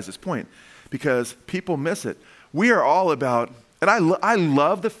emphasize this point, because people miss it. We are all about, and I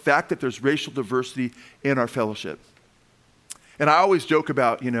love the fact that there's racial diversity in our fellowship. And I always joke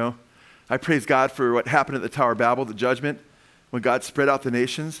about, I praise God for what happened at the Tower of Babel, the judgment, when God spread out the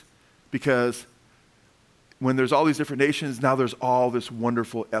nations, because when there's all these different nations, now there's all this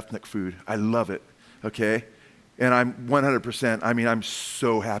wonderful ethnic food. I love it, okay? And I'm 100%, I'm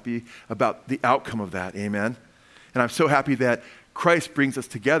so happy about the outcome of that, amen? And I'm so happy that Christ brings us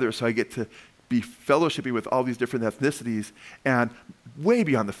together, so I get to be fellowshipping with all these different ethnicities, and way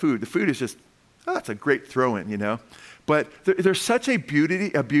beyond the food. The food is just, that's a great throw-in, But there's such a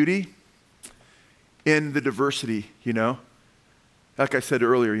beauty in the diversity, Like I said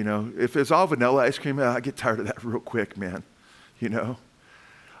earlier, if it's all vanilla ice cream, I get tired of that real quick, man, And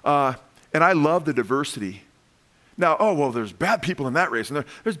I love the diversity. Now, there's bad people in that race, and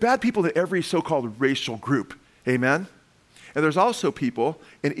there's bad people in every so-called racial group, amen? And there's also people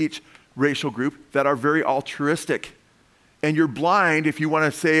in each racial group that are very altruistic. And you're blind if you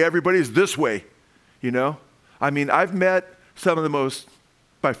want to say everybody's this way, I've met some of the most,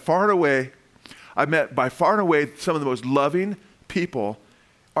 by far and away, some of the most loving people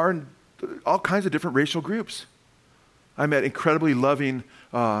are in all kinds of different racial groups. I met incredibly loving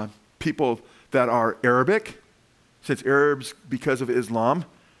people that are Arabic, since Arabs, because of Islam,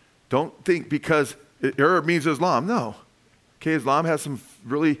 don't think because Arab means Islam. No. Okay, Islam has some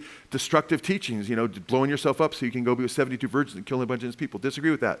really destructive teachings, blowing yourself up so you can go be with 72 virgins and killing a bunch of innocent people. Disagree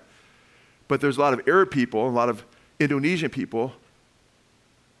with that. But there's a lot of Arab people, a lot of Indonesian people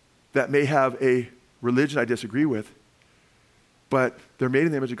that may have a religion I disagree with, but they're made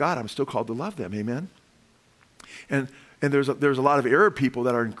in the image of God. I'm still called to love them, amen? And there's a lot of Arab people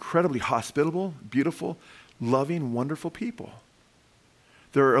that are incredibly hospitable, beautiful, loving, wonderful people.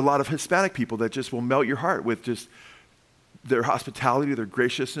 There are a lot of Hispanic people that just will melt your heart with just their hospitality, their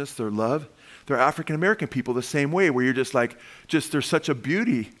graciousness, their love. There are African American people the same way, where you're just like, there's such a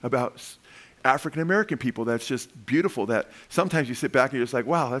beauty about African American people that's just beautiful, that sometimes you sit back and you're just like,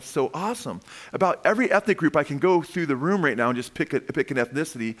 wow, that's so awesome. About every ethnic group, I can go through the room right now and just pick an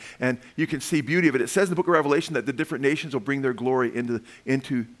ethnicity, and you can see beauty of it. It says in the book of Revelation that the different nations will bring their glory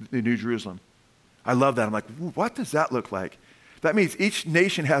into the New Jerusalem. I love that. I'm like, what does that look like? That means each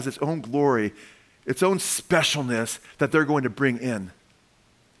nation has its own glory, its own specialness that they're going to bring in.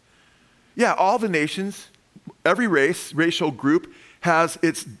 Yeah, all the nations, every racial group has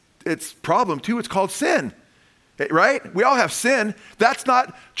its problem too. It's called sin, right? We all have sin. That's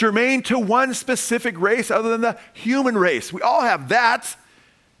not germane to one specific race other than the human race. We all have that,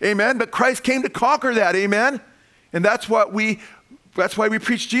 amen? But Christ came to conquer that, amen? And that's why we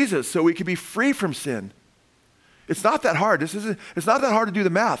preach Jesus, so we can be free from sin. It's not that hard. It's not that hard to do the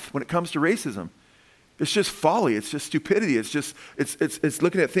math when it comes to racism. It's just folly. It's just stupidity. It's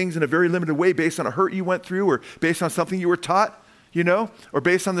looking at things in a very limited way based on a hurt you went through, or based on something you were taught, or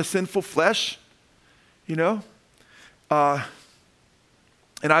based on the sinful flesh, And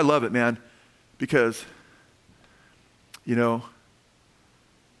I love it, man, because, when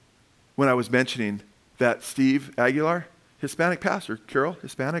I was mentioning that Steve Aguilar, Hispanic pastor, Carol,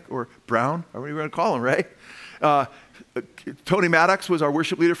 Hispanic, or Brown, or what are you going to call him, right? Tony Maddox was our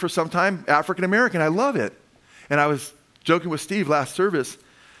worship leader for some time, African American. I love it. And I was joking with Steve last service,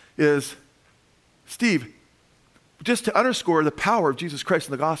 Steve, just to underscore the power of Jesus Christ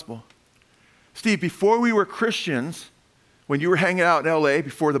in the gospel. Steve, before we were Christians, when you were hanging out in LA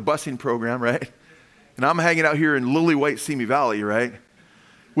before the busing program, right? And I'm hanging out here in lily white Simi Valley, right?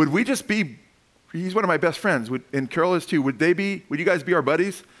 Would we just be, he's one of my best friends, and Carol is too, would you guys be our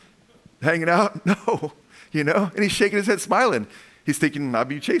buddies hanging out? No, and he's shaking his head smiling. He's thinking, I'll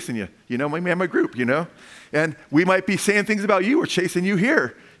be chasing you, my group, and we might be saying things about you or chasing you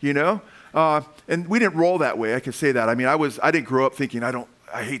here, and we didn't roll that way. I can say that. I didn't grow up thinking,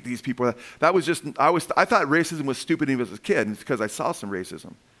 I hate these people. That was just, I thought racism was stupid even as a kid, and it's because I saw some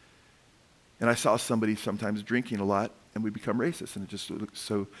racism. And I saw somebody sometimes drinking a lot, and we become racist, and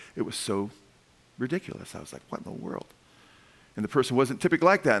it was so ridiculous. I was like, what in the world? And the person wasn't typically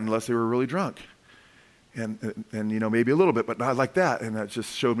like that unless they were really drunk. And maybe a little bit, but not like that. And that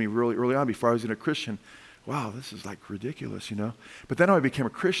just showed me really early on, before I was even a Christian, wow, this is like ridiculous, you know? But then when I became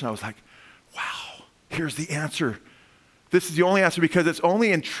a Christian, I was like, wow, here's the answer. This is the only answer, because it's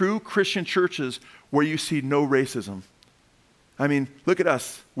only in true Christian churches where you see no racism. I mean, look at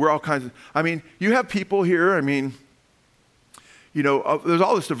us. We're all kinds of, I mean, you have people here, I mean, you know, there's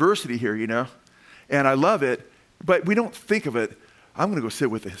all this diversity here, you know, and I love it, but we don't think of it, I'm going to go sit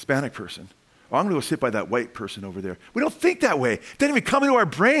with a Hispanic person, or I'm going to go sit by that white person over there. We don't think that way. It doesn't even come into our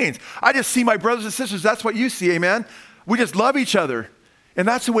brains. I just see my brothers and sisters. That's what you see, amen? We just love each other, and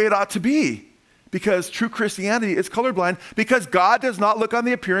that's the way it ought to be, because true Christianity is colorblind, because God does not look on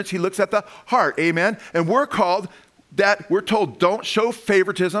the appearance. He looks at the heart, amen? And we're told, don't show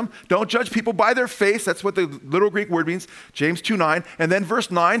favoritism. Don't judge people by their face. That's what the literal Greek word means, James 2:9. And then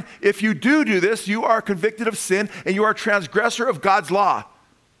verse 9, if you do this, you are convicted of sin and you are a transgressor of God's law.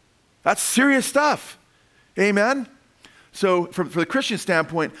 That's serious stuff. Amen? So from the Christian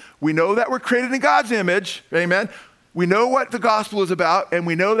standpoint, we know that we're created in God's image. Amen? We know what the gospel is about, and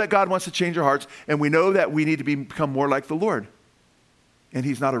we know that God wants to change our hearts, and we know that we need to become more like the Lord. And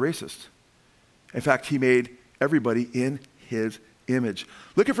he's not a racist. In fact, he made everybody in his image.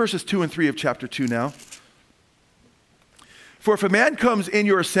 Look at verses 2 and 3 of chapter 2 now. For if a man comes in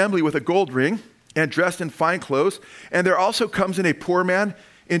your assembly with a gold ring and dressed in fine clothes, and there also comes in a poor man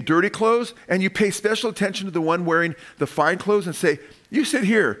in dirty clothes, and you pay special attention to the one wearing the fine clothes and say, you sit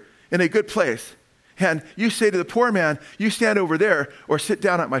here in a good place. And you say to the poor man, you stand over there or sit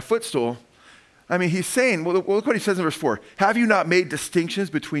down at my footstool. I mean, he's saying, well, look what he says in verse 4. Have you not made distinctions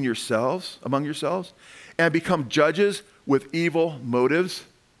between yourselves, among yourselves, and become judges with evil motives?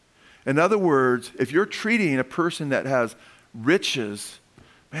 In other words, if you're treating a person that has riches,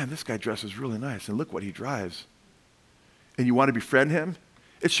 man, this guy dresses really nice, and look what he drives, and you want to befriend him,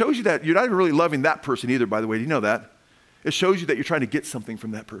 it shows you that you're not even really loving that person either, by the way. Do you know that? It shows you that you're trying to get something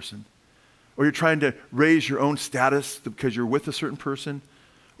from that person. Or you're trying to raise your own status because you're with a certain person,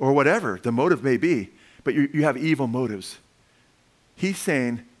 or whatever the motive may be, but you have evil motives. He's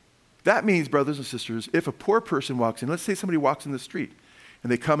saying, that means, brothers and sisters, if a poor person walks in, let's say somebody walks in the street,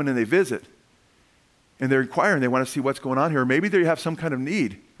 and they come in and they visit, and they're inquiring, they want to see what's going on here, or maybe they have some kind of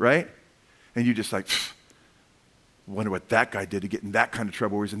need, right? And you just like, wonder what that guy did to get in that kind of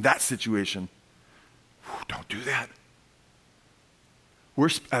trouble, or he's in that situation. Don't do that.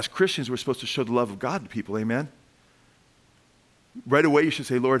 As Christians, we're supposed to show the love of God to people, amen? Right away, you should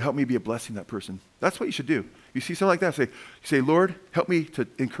say, Lord, help me be a blessing to that person. That's what you should do. You see something like that, you say, Lord, help me to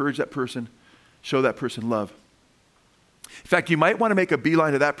encourage that person, show that person love. In fact, you might want to make a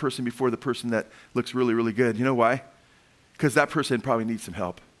beeline to that person before the person that looks really, really good. You know why? Because that person probably needs some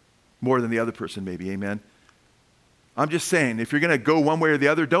help, more than the other person maybe, amen? I'm just saying, if you're going to go one way or the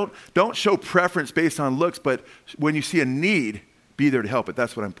other, don't show preference based on looks, but when you see a need, be there to help it.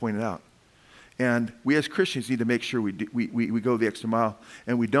 That's what I'm pointing out. And we as Christians need to make sure we go the extra mile,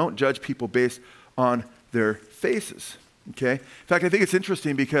 and we don't judge people based on their faces, okay? In fact, I think it's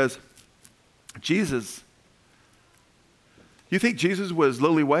interesting because Jesus, you think Jesus was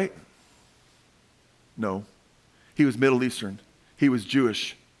lily white? No. He was Middle Eastern. He was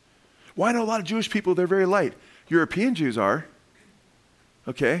Jewish. Well, I know a lot of Jewish people, they're very light. European Jews are,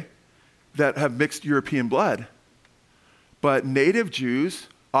 okay, that have mixed European blood. But native Jews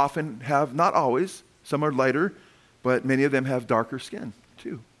often have, not always, some are lighter, but many of them have darker skin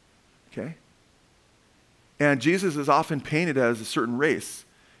too, okay? And Jesus is often painted as a certain race.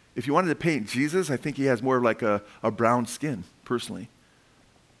 If you wanted to paint Jesus, I think he has more like a brown skin, personally.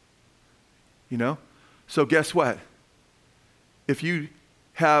 You know? So guess what? If you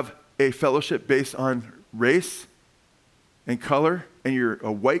have a fellowship based on race and color, and you're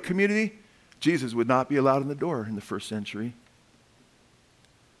a white community, Jesus would not be allowed in the door in the first century.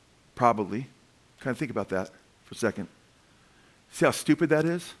 Probably. Kind of think about that for a second. See how stupid that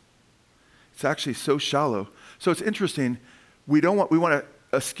is? It's actually so shallow. So it's interesting. We want to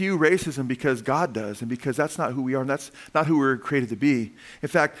eschew racism because God does, and because that's not who we are, and that's not who we're created to be. In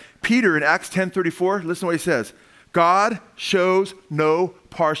fact, Peter in Acts 10:34, listen to what he says. God shows no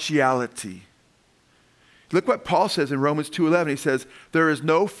partiality. Look what Paul says in Romans 2:11. He says, there is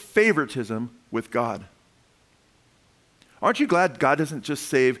no favoritism with God. Aren't you glad God doesn't just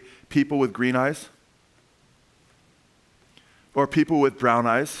save people with green eyes? Or people with brown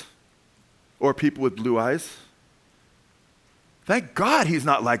eyes? Or people with blue eyes? Thank God he's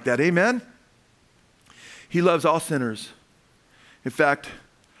not like that, amen? He loves all sinners. In fact,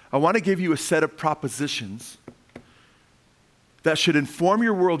 I want to give you a set of propositions that should inform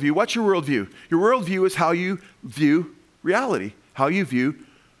your worldview. What's your worldview? Your worldview is how you view reality, how you view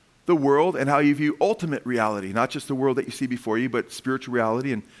the world, and how you view ultimate reality, not just the world that you see before you, but spiritual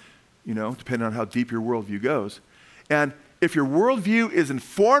reality and depending on how deep your worldview goes. And if your worldview is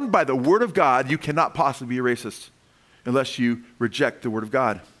informed by the Word of God, you cannot possibly be a racist unless you reject the Word of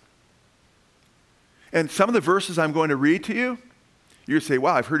God. And some of the verses I'm going to read to you, you're going to say,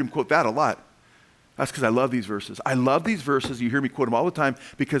 wow, I've heard him quote that a lot. That's because I love these verses. I love these verses. You hear me quote them all the time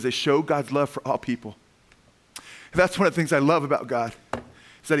because they show God's love for all people. And that's one of the things I love about God,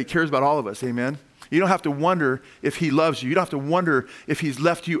 is that he cares about all of us, amen? You don't have to wonder if he loves you. You don't have to wonder if he's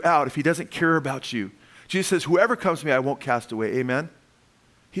left you out, if he doesn't care about you. Jesus says, whoever comes to me, I won't cast away, amen?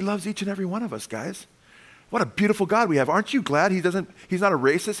 He loves each and every one of us, guys. What a beautiful God we have. Aren't you glad he's not a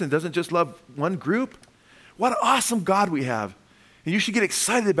racist and doesn't just love one group? What an awesome God we have. And you should get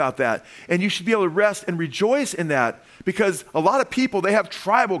excited about that. And you should be able to rest and rejoice in that, because a lot of people, they have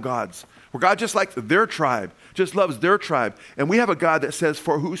tribal gods where God just likes their tribe, just loves their tribe. And we have a God that says,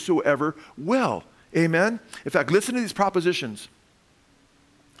 for whosoever will. Amen? In fact, listen to these propositions.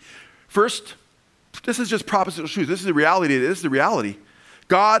 First, this is just propositional truth. This is the reality. This is the reality.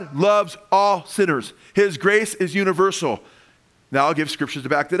 God loves all sinners. His grace is universal. Now I'll give scriptures to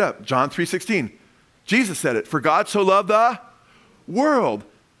back that up. John 3:16. Jesus said it. For God so loved the world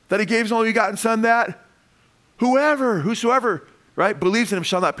that he gave his only begotten son, that whosoever, right, believes in him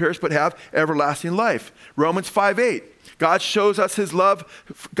shall not perish but have everlasting life. Romans 5:8. God shows his love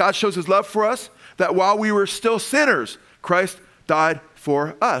for us, that while we were still sinners, Christ died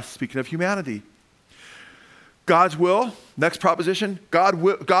for us. Speaking of humanity. God's will, next proposition,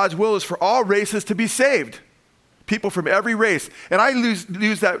 God's will is for all races to be saved. People from every race. And I use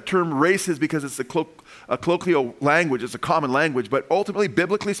that term races because it's a colloquial language, it's a common language, but ultimately,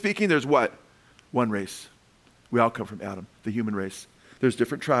 biblically speaking, there's what? One race. We all come from Adam, the human race. There's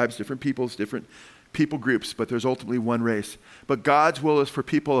different tribes, different peoples, different people groups, but there's ultimately one race. But God's will is for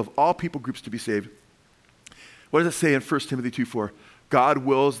people of all people groups to be saved. What does it say in 1 Timothy 2:4? God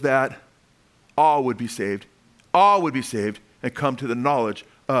wills that all would be saved and come to the knowledge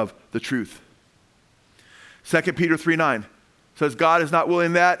of the truth. 2 Peter 3:9 says God is not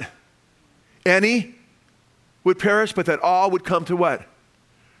willing that any would perish, but that all would come to what?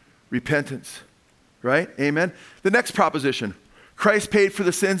 Repentance. Right? Amen. The next proposition, Christ paid for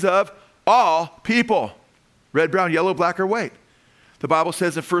the sins of all people. Red, brown, yellow, black, or white. The Bible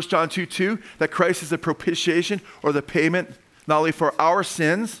says in 1 John 2:2 that Christ is the propitiation, or the payment, not only for our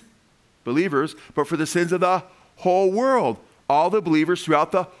sins, believers, but for the sins of the whole world. All the believers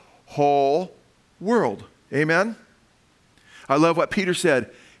throughout the whole world. Amen? I love what Peter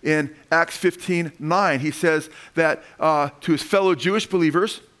said in Acts 15:9. He says that to his fellow Jewish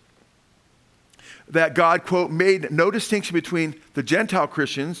believers, that God, quote, made no distinction between the Gentile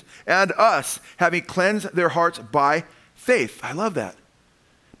Christians and us, having cleansed their hearts by faith. I love that.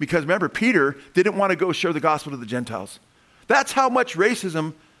 Because remember, Peter didn't want to go share the gospel to the Gentiles. That's how much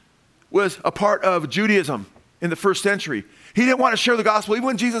racism was a part of Judaism in the first century. He didn't want to share the gospel. Even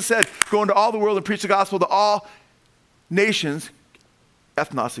when Jesus said, go into all the world and preach the gospel to all nations,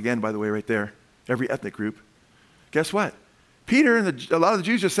 ethnos again, by the way, right there, every ethnic group. Guess what? Peter and a lot of the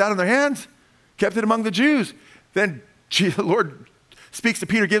Jews just sat on their hands, kept it among the Jews. Then the Lord speaks to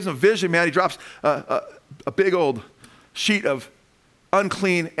Peter, gives him a vision, man. He drops a big old sheet of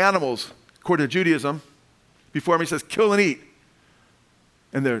unclean animals, according to Judaism, before him. He says, kill and eat.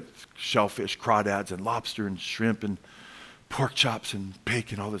 And they're shellfish, crawdads, and lobster, and shrimp, and pork chops, and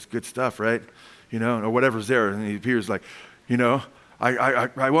bacon, all this good stuff, right? Or whatever's there. And Peter's like,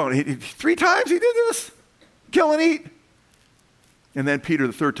 I won't. 3 times he did this. Kill and eat. And then Peter,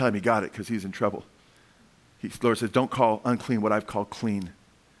 the 3rd time, he got it because he's in trouble. The Lord says, don't call unclean what I've called clean.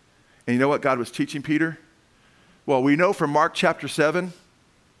 And you know what God was teaching Peter? Well, we know from Mark chapter 7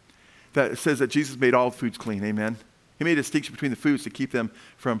 that it says that Jesus made all foods clean. Amen. He made a distinction between the foods to keep them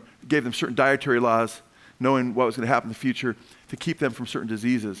gave them certain dietary laws, knowing what was going to happen in the future, to keep them from certain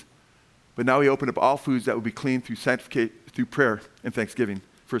diseases. But now he opened up all foods that would be clean through sanctification, through prayer and thanksgiving.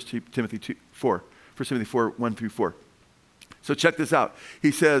 1 Timothy 4, 1-4. So check this out.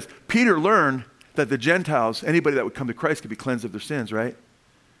 He says, Peter learned that the Gentiles, anybody that would come to Christ, could be cleansed of their sins, right?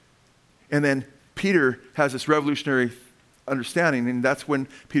 And then Peter has this revolutionary understanding, and that's when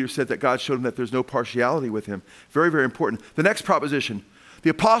Peter said that God showed him that there's no partiality with him. Very, very important. The next proposition, the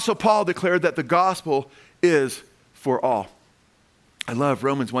Apostle Paul declared that the gospel is for all. I love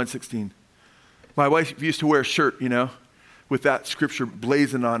Romans 1:16. My wife used to wear a shirt, with that scripture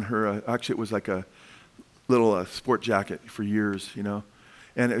blazoned on her. Actually, it was like a little sport jacket for years,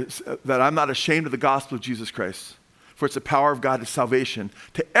 And it's, that I'm not ashamed of the gospel of Jesus Christ, for it's the power of God to salvation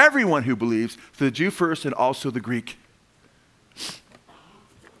to everyone who believes, to the Jew first and also the Greek.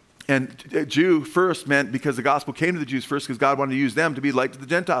 And Jew first meant because the gospel came to the Jews first because God wanted to use them to be light to the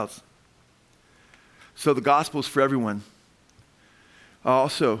Gentiles. So the gospel is for everyone.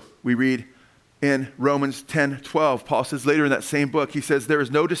 Also, we read in Romans 10:12, Paul says later in that same book, he says, there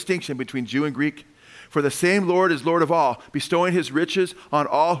is no distinction between Jew and Greek, for the same Lord is Lord of all, bestowing his riches on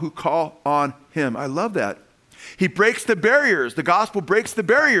all who call on him. I love that. He breaks the barriers. The gospel breaks the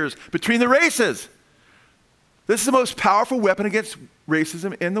barriers between the races. This is the most powerful weapon against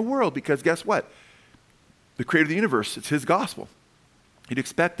racism in the world because guess what? The creator of the universe, it's his gospel. You'd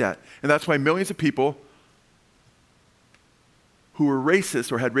expect that. And that's why millions of people who were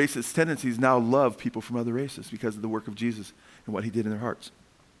racist or had racist tendencies now love people from other races because of the work of Jesus and what he did in their hearts.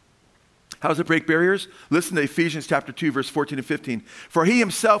 How does it break barriers? Listen to Ephesians chapter 2, verse 14 and 15. For he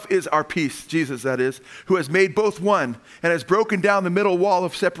himself is our peace, Jesus that is, who has made both one and has broken down the middle wall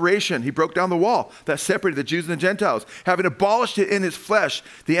of separation. He broke down the wall that separated the Jews and the Gentiles, having abolished it in his flesh,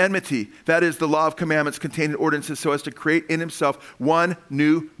 the enmity, that is the law of commandments contained in ordinances, so as to create in himself one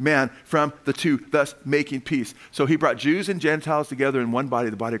new man from the two, thus making peace. So he brought Jews and Gentiles together in one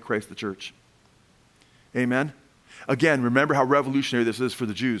body, the body of Christ, the church. Amen? Again, remember how revolutionary this is for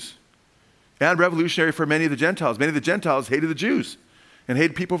the Jews. And revolutionary for many of the Gentiles. Many of the Gentiles hated the Jews and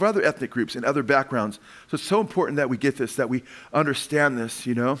hated people of other ethnic groups and other backgrounds. So it's so important that we get this, that we understand this,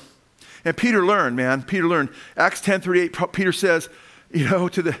 you know. And Peter learned, man. Peter learned. Acts 10:38, Peter says, you know,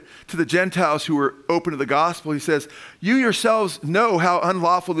 to the Gentiles who were open to the gospel, he says, you yourselves know how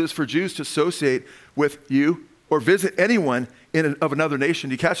unlawful it is for Jews to associate with you or visit anyone of another nation.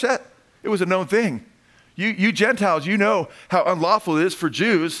 Do you catch that? It was a known thing. You Gentiles, you know how unlawful it is for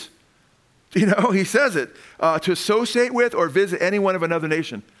Jews. You know, he says it, to associate with or visit anyone of another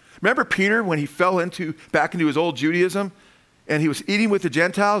nation. Remember Peter when he fell back into his old Judaism and he was eating with the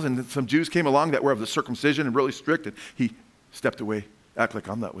Gentiles and some Jews came along that were of the circumcision and really strict and he stepped away, act like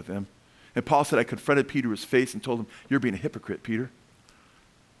I'm not with them. And Paul said, I confronted Peter to his face and told him, you're being a hypocrite, Peter.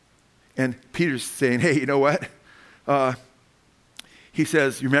 And Peter's saying, hey, you know what? He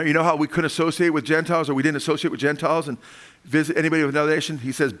says, you know how we couldn't associate with Gentiles or we didn't associate with Gentiles and visit anybody with another nation?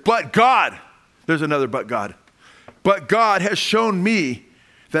 He says, but God, there's another but God. But God has shown me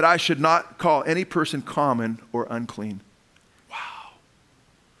that I should not call any person common or unclean. Wow.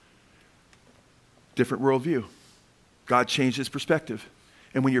 Different worldview. God changed his perspective.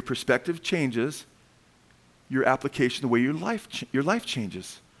 And when your perspective changes, your application, the way your life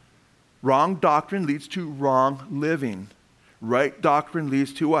changes. Wrong doctrine leads to wrong living. Right doctrine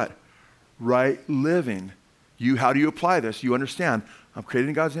leads to what? Right living. How do you apply this? You understand, I'm created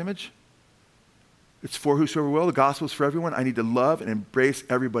in God's image. It's for whosoever will. The gospel is for everyone. I need to love and embrace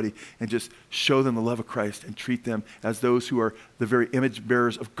everybody and just show them the love of Christ and treat them as those who are the very image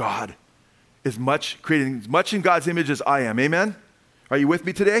bearers of God. Creating as much in God's image as I am. Amen? Are you with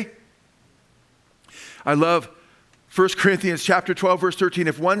me today? I love 1 Corinthians chapter 12, verse 13.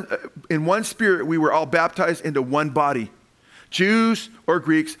 In one spirit we were all baptized into one body. Jews or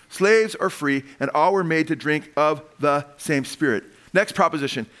Greeks, slaves or free, and all were made to drink of the same Spirit. Next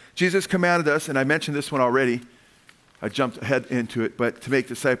proposition. Jesus commanded us, and I mentioned this one already. I jumped ahead into it, but to make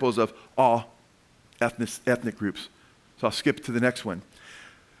disciples of all ethnic groups. So I'll skip to the next one.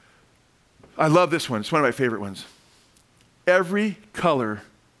 I love this one. It's one of my favorite ones. Every color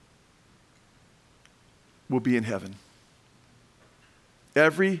will be in heaven.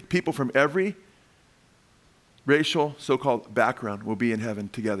 People from every racial, so-called background will be in heaven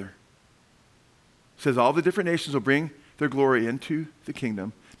together. It says all the different nations will bring their glory into the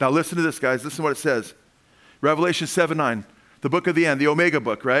kingdom. Now listen to this, guys. Listen to what it says. Revelation 7:9, the book of the end, the Omega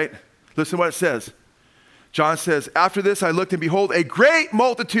book, right? Listen to what it says. John says, after this I looked and behold a great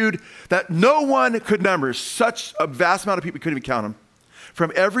multitude that no one could number. Such a vast amount of people, we couldn't even count them.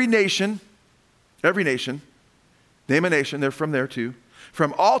 From every nation, name a nation, they're from there too.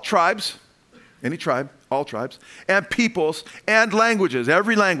 From all tribes, any tribe, all tribes, and peoples and languages,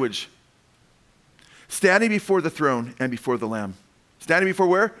 every language, standing before the throne and before the Lamb. Standing before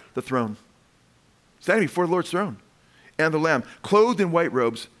where? The throne. Standing before the Lord's throne and the Lamb, clothed in white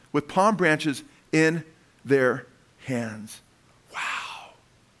robes with palm branches in their hands. Wow.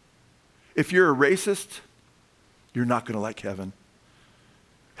 If you're a racist, you're not going to like heaven.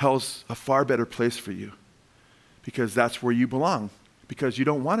 Hell's a far better place for you because that's where you belong, because you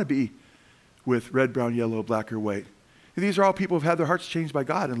don't want to be with red, brown, yellow, black, or white. And these are all people who have had their hearts changed by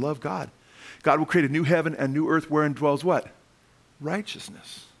God and love God. God will create a new heaven and new earth wherein dwells what?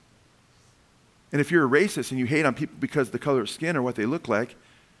 Righteousness. And if you're a racist and you hate on people because of the color of skin or what they look like,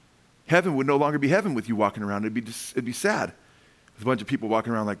 heaven would no longer be heaven with you walking around. It'd be sad with a bunch of people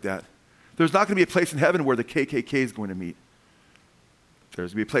walking around like that. There's not going to be a place in heaven where the KKK is going to meet.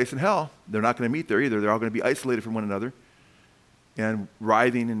 There's going to be a place in hell. They're not going to meet there either. They're all going to be isolated from one another and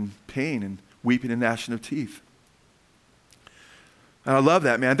writhing in pain and weeping and gnashing of teeth. And I love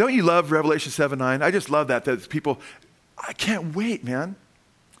that, man. Don't you love Revelation 7:9? I just love that people, I can't wait, man.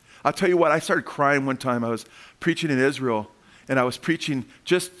 I'll tell you what, I started crying one time. I was preaching in Israel, and I was preaching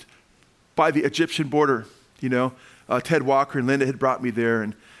just by the Egyptian border. Ted Walker and Linda had brought me there,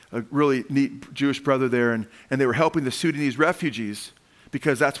 and a really neat Jewish brother there, and they were helping the Sudanese refugees,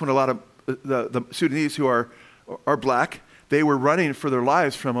 because that's when a lot of the Sudanese who are black, they were running for their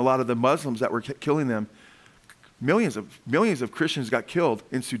lives from a lot of the Muslims that were killing them. Millions of Christians got killed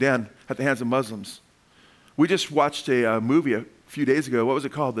in Sudan at the hands of Muslims. We just watched a movie a few days ago. What was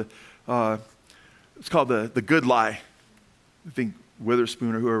it called? It's called The Good Lie. I think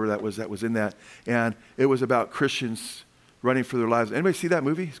Witherspoon or whoever that was in that. And it was about Christians running for their lives. Anybody see that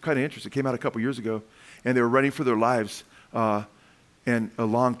movie? It's kind of interesting. It came out a couple years ago. And they were running for their lives and a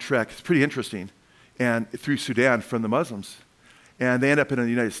long trek. It's pretty interesting. And through Sudan from the Muslims. And they end up in the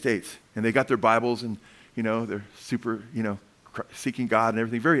United States. And they got their Bibles, and they're super, seeking God and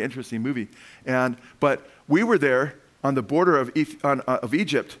everything. Very interesting movie. But we were there on the border of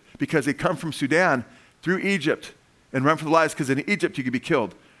Egypt, because they come from Sudan through Egypt and run for their lives, because in Egypt you could be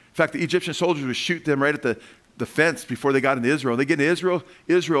killed. In fact, the Egyptian soldiers would shoot them right at the fence before they got into Israel. They get into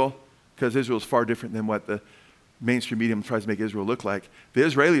Israel, because Israel is far different than what the mainstream media tries to make Israel look like. The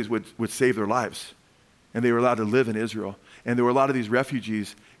Israelis would save their lives, and they were allowed to live in Israel. And there were a lot of these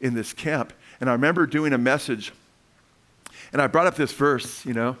refugees in this camp. And I remember doing a message, and I brought up this verse,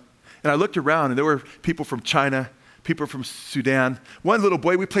 and I looked around, and there were people from China, people from Sudan. One little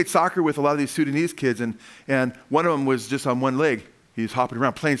boy, we played soccer with a lot of these Sudanese kids, and one of them was just on one leg. He was hopping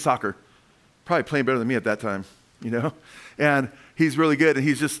around playing soccer, probably playing better than me at that time, And he's really good, and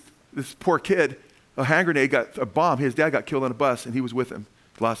he's just, this poor kid, a hand grenade got a bomb. His dad got killed on a bus, and he was with him,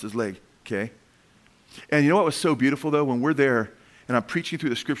 lost his leg, okay? And you know what was so beautiful, though? When we're there, and I'm preaching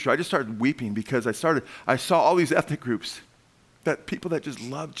through the scripture, I just started weeping, because I saw all these ethnic groups, people that just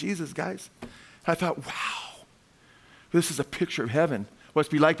love Jesus, guys. I thought, wow, this is a picture of heaven. What it's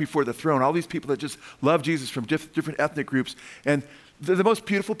be like before the throne. All these people that just love Jesus from different ethnic groups, and they're the most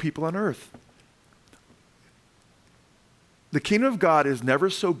beautiful people on earth. The kingdom of God is never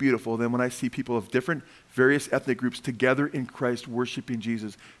so beautiful than when I see people of different, various ethnic groups together in Christ, worshiping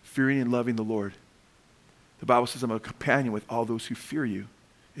Jesus, fearing and loving the Lord. The Bible says, I'm a companion with all those who fear you.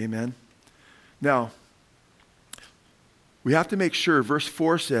 Amen. Now, we have to make sure, verse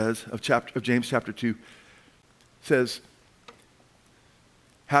 4 says, of James chapter 2, says,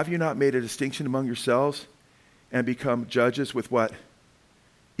 have you not made a distinction among yourselves and become judges with what?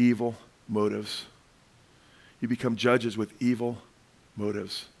 Evil motives. You become judges with evil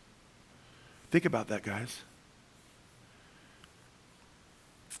motives. Think about that, guys.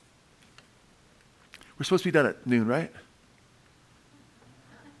 We're supposed to be done at noon, right?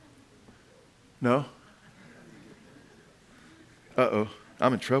 No? Uh-oh,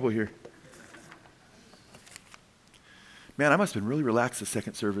 I'm in trouble here. Man, I must have been really relaxed the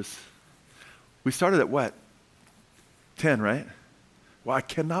second service. We started at what? 10, right? Well, I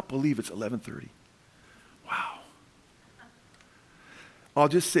cannot believe it's 11:30. Wow. I'll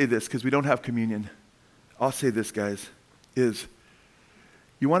just say this, because we don't have communion. I'll say this, guys, is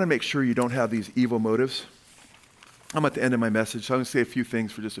you want to make sure you don't have these evil motives. I'm at the end of my message, so I'm going to say a few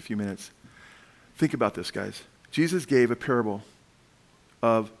things for just a few minutes. Think about this, guys. Jesus gave a parable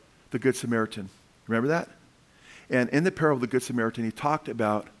of the Good Samaritan. Remember that? And in the parable of the Good Samaritan, he talked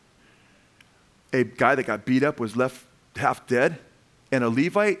about a guy that got beat up, was left half dead, and a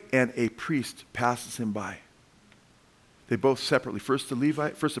Levite and a priest passes him by. They both separately. First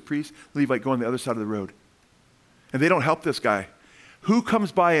the priest, Levite go on the other side of the road. And they don't help this guy. Who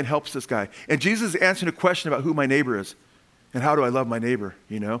comes by and helps this guy? And Jesus is answering a question about who my neighbor is and how do I love my neighbor,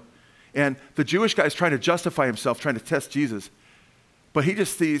 And the Jewish guy is trying to justify himself, trying to test Jesus. But he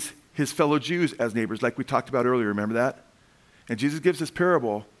just sees his fellow Jews as neighbors, like we talked about earlier. Remember that? And Jesus gives this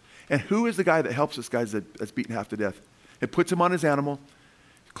parable. And who is the guy that helps this guy that's beaten half to death? It puts him on his animal,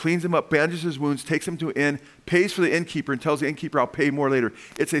 cleans him up, bandages his wounds, takes him to an inn, pays for the innkeeper, and tells the innkeeper, I'll pay more later.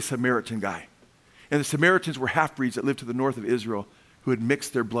 It's a Samaritan guy. And the Samaritans were half-breeds that lived to the north of Israel who had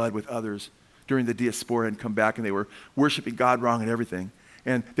mixed their blood with others during the diaspora and come back, and they were worshiping God wrong and everything.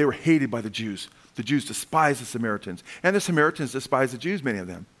 And they were hated by the Jews. The Jews despised the Samaritans. And the Samaritans despised the Jews, many of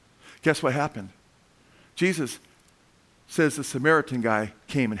them. Guess what happened? Jesus says the Samaritan guy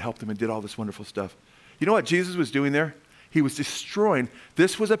came and helped him and did all this wonderful stuff. You know what Jesus was doing there? He was destroying.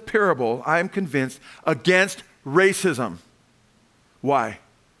 This was a parable, I am convinced, against racism. Why?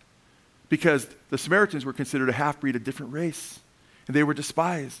 Because the Samaritans were considered a half-breed, a different race, and they were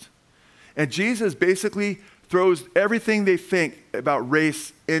despised. And Jesus basically throws everything they think about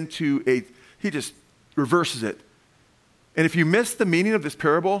race into he just reverses it. And if you miss the meaning of this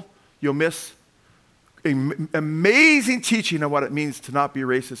parable, you'll miss amazing teaching on what it means to not be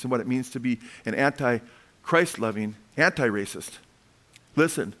racist and what it means to be an anti-Christ-loving, anti-racist.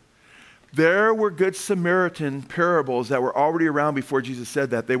 Listen, there were Good Samaritan parables that were already around before Jesus said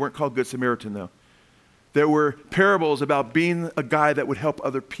that. They weren't called Good Samaritan, though. There were parables about being a guy that would help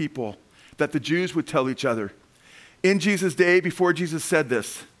other people, that the Jews would tell each other in Jesus' day before Jesus said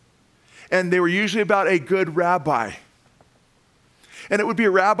this. And they were usually about a good rabbi. And it would be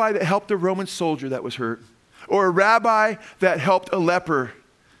a rabbi that helped a Roman soldier that was hurt, or a rabbi that helped a leper.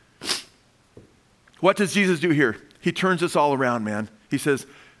 What does Jesus do here? He turns this all around, man. He says,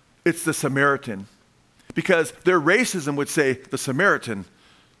 it's the Samaritan. Because their racism would say, the Samaritan,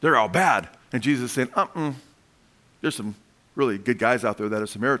 they're all bad. And Jesus is saying, there's some really good guys out there that are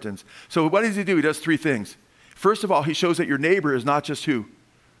Samaritans. So what does he do? He does three things. First of all, he shows that your neighbor is not just who?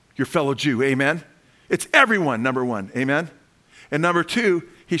 Your fellow Jew, amen? It's everyone, number one, amen? And number two,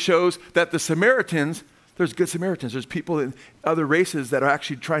 he shows that the Samaritans, there's good Samaritans. There's people in other races that are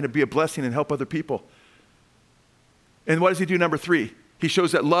actually trying to be a blessing and help other people. And what does he do, number three? He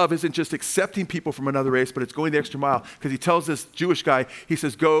shows that love isn't just accepting people from another race, but it's going the extra mile. Because he tells this Jewish guy, he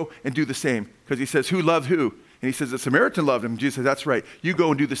says, go and do the same. Because he says, who loved who? And he says, the Samaritan loved him. Jesus says, that's right. You go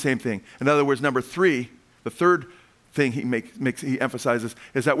and do the same thing. In other words, number three, the third thing he emphasizes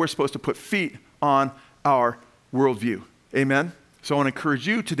is that we're supposed to put feet on our worldview. Amen? So I want to encourage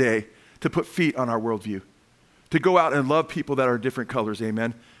you today to put feet on our worldview, to go out and love people that are different colors.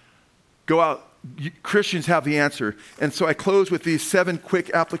 Amen? Go out. Christians have the answer. And so I close with these 7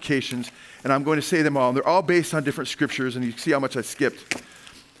 quick applications, and I'm going to say them all. And they're all based on different scriptures, and you see how much I skipped.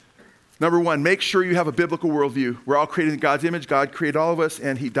 Number 1, make sure you have a biblical worldview. We're all created in God's image. God created all of us,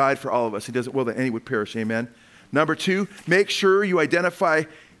 and he died for all of us. He doesn't will that any would perish. Amen? Number 2, make sure you identify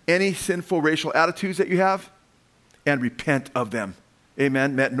any sinful racial attitudes that you have and repent of them.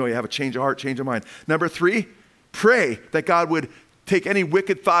 Amen? Metanoia, have a change of heart, change of mind. Number 3, pray that God would take any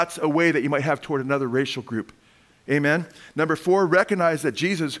wicked thoughts away that you might have toward another racial group. Amen? Number 4, recognize that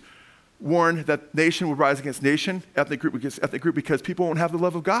Jesus warned that nation would rise against nation, ethnic group against ethnic group, because people won't have the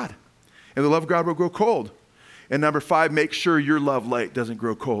love of God. And the love of God will grow cold. And number 5, make sure your love light doesn't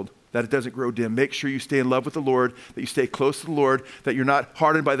grow cold, that it doesn't grow dim. Make sure you stay in love with the Lord, that you stay close to the Lord, that you're not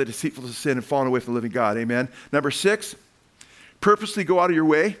hardened by the deceitfulness of sin and falling away from the living God. Amen? Number 6, purposely go out of your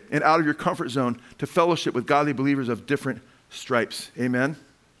way and out of your comfort zone to fellowship with godly believers of different stripes. Amen?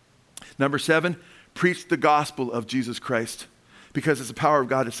 Number 7, preach the gospel of Jesus Christ, because it's the power of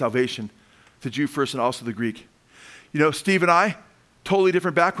God to salvation, to Jew first and also the Greek. You know, Steve and I, totally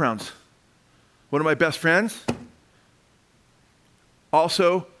different backgrounds. One of my best friends,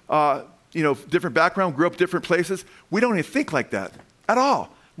 also, different background, grew up different places. We don't even think like that at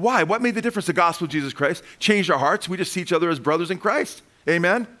all. Why? What made the difference? The gospel of Jesus Christ changed our hearts. We just see each other as brothers in Christ.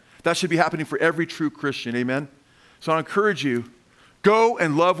 Amen? That should be happening for every true Christian. Amen? So I encourage you, go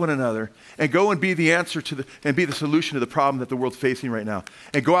and love one another, and go and be the answer and be the solution to the problem that the world's facing right now.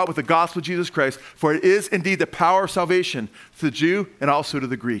 And go out with the gospel of Jesus Christ, for it is indeed the power of salvation to the Jew and also to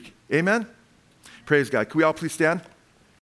the Greek. Amen? Praise God. Can we all please stand?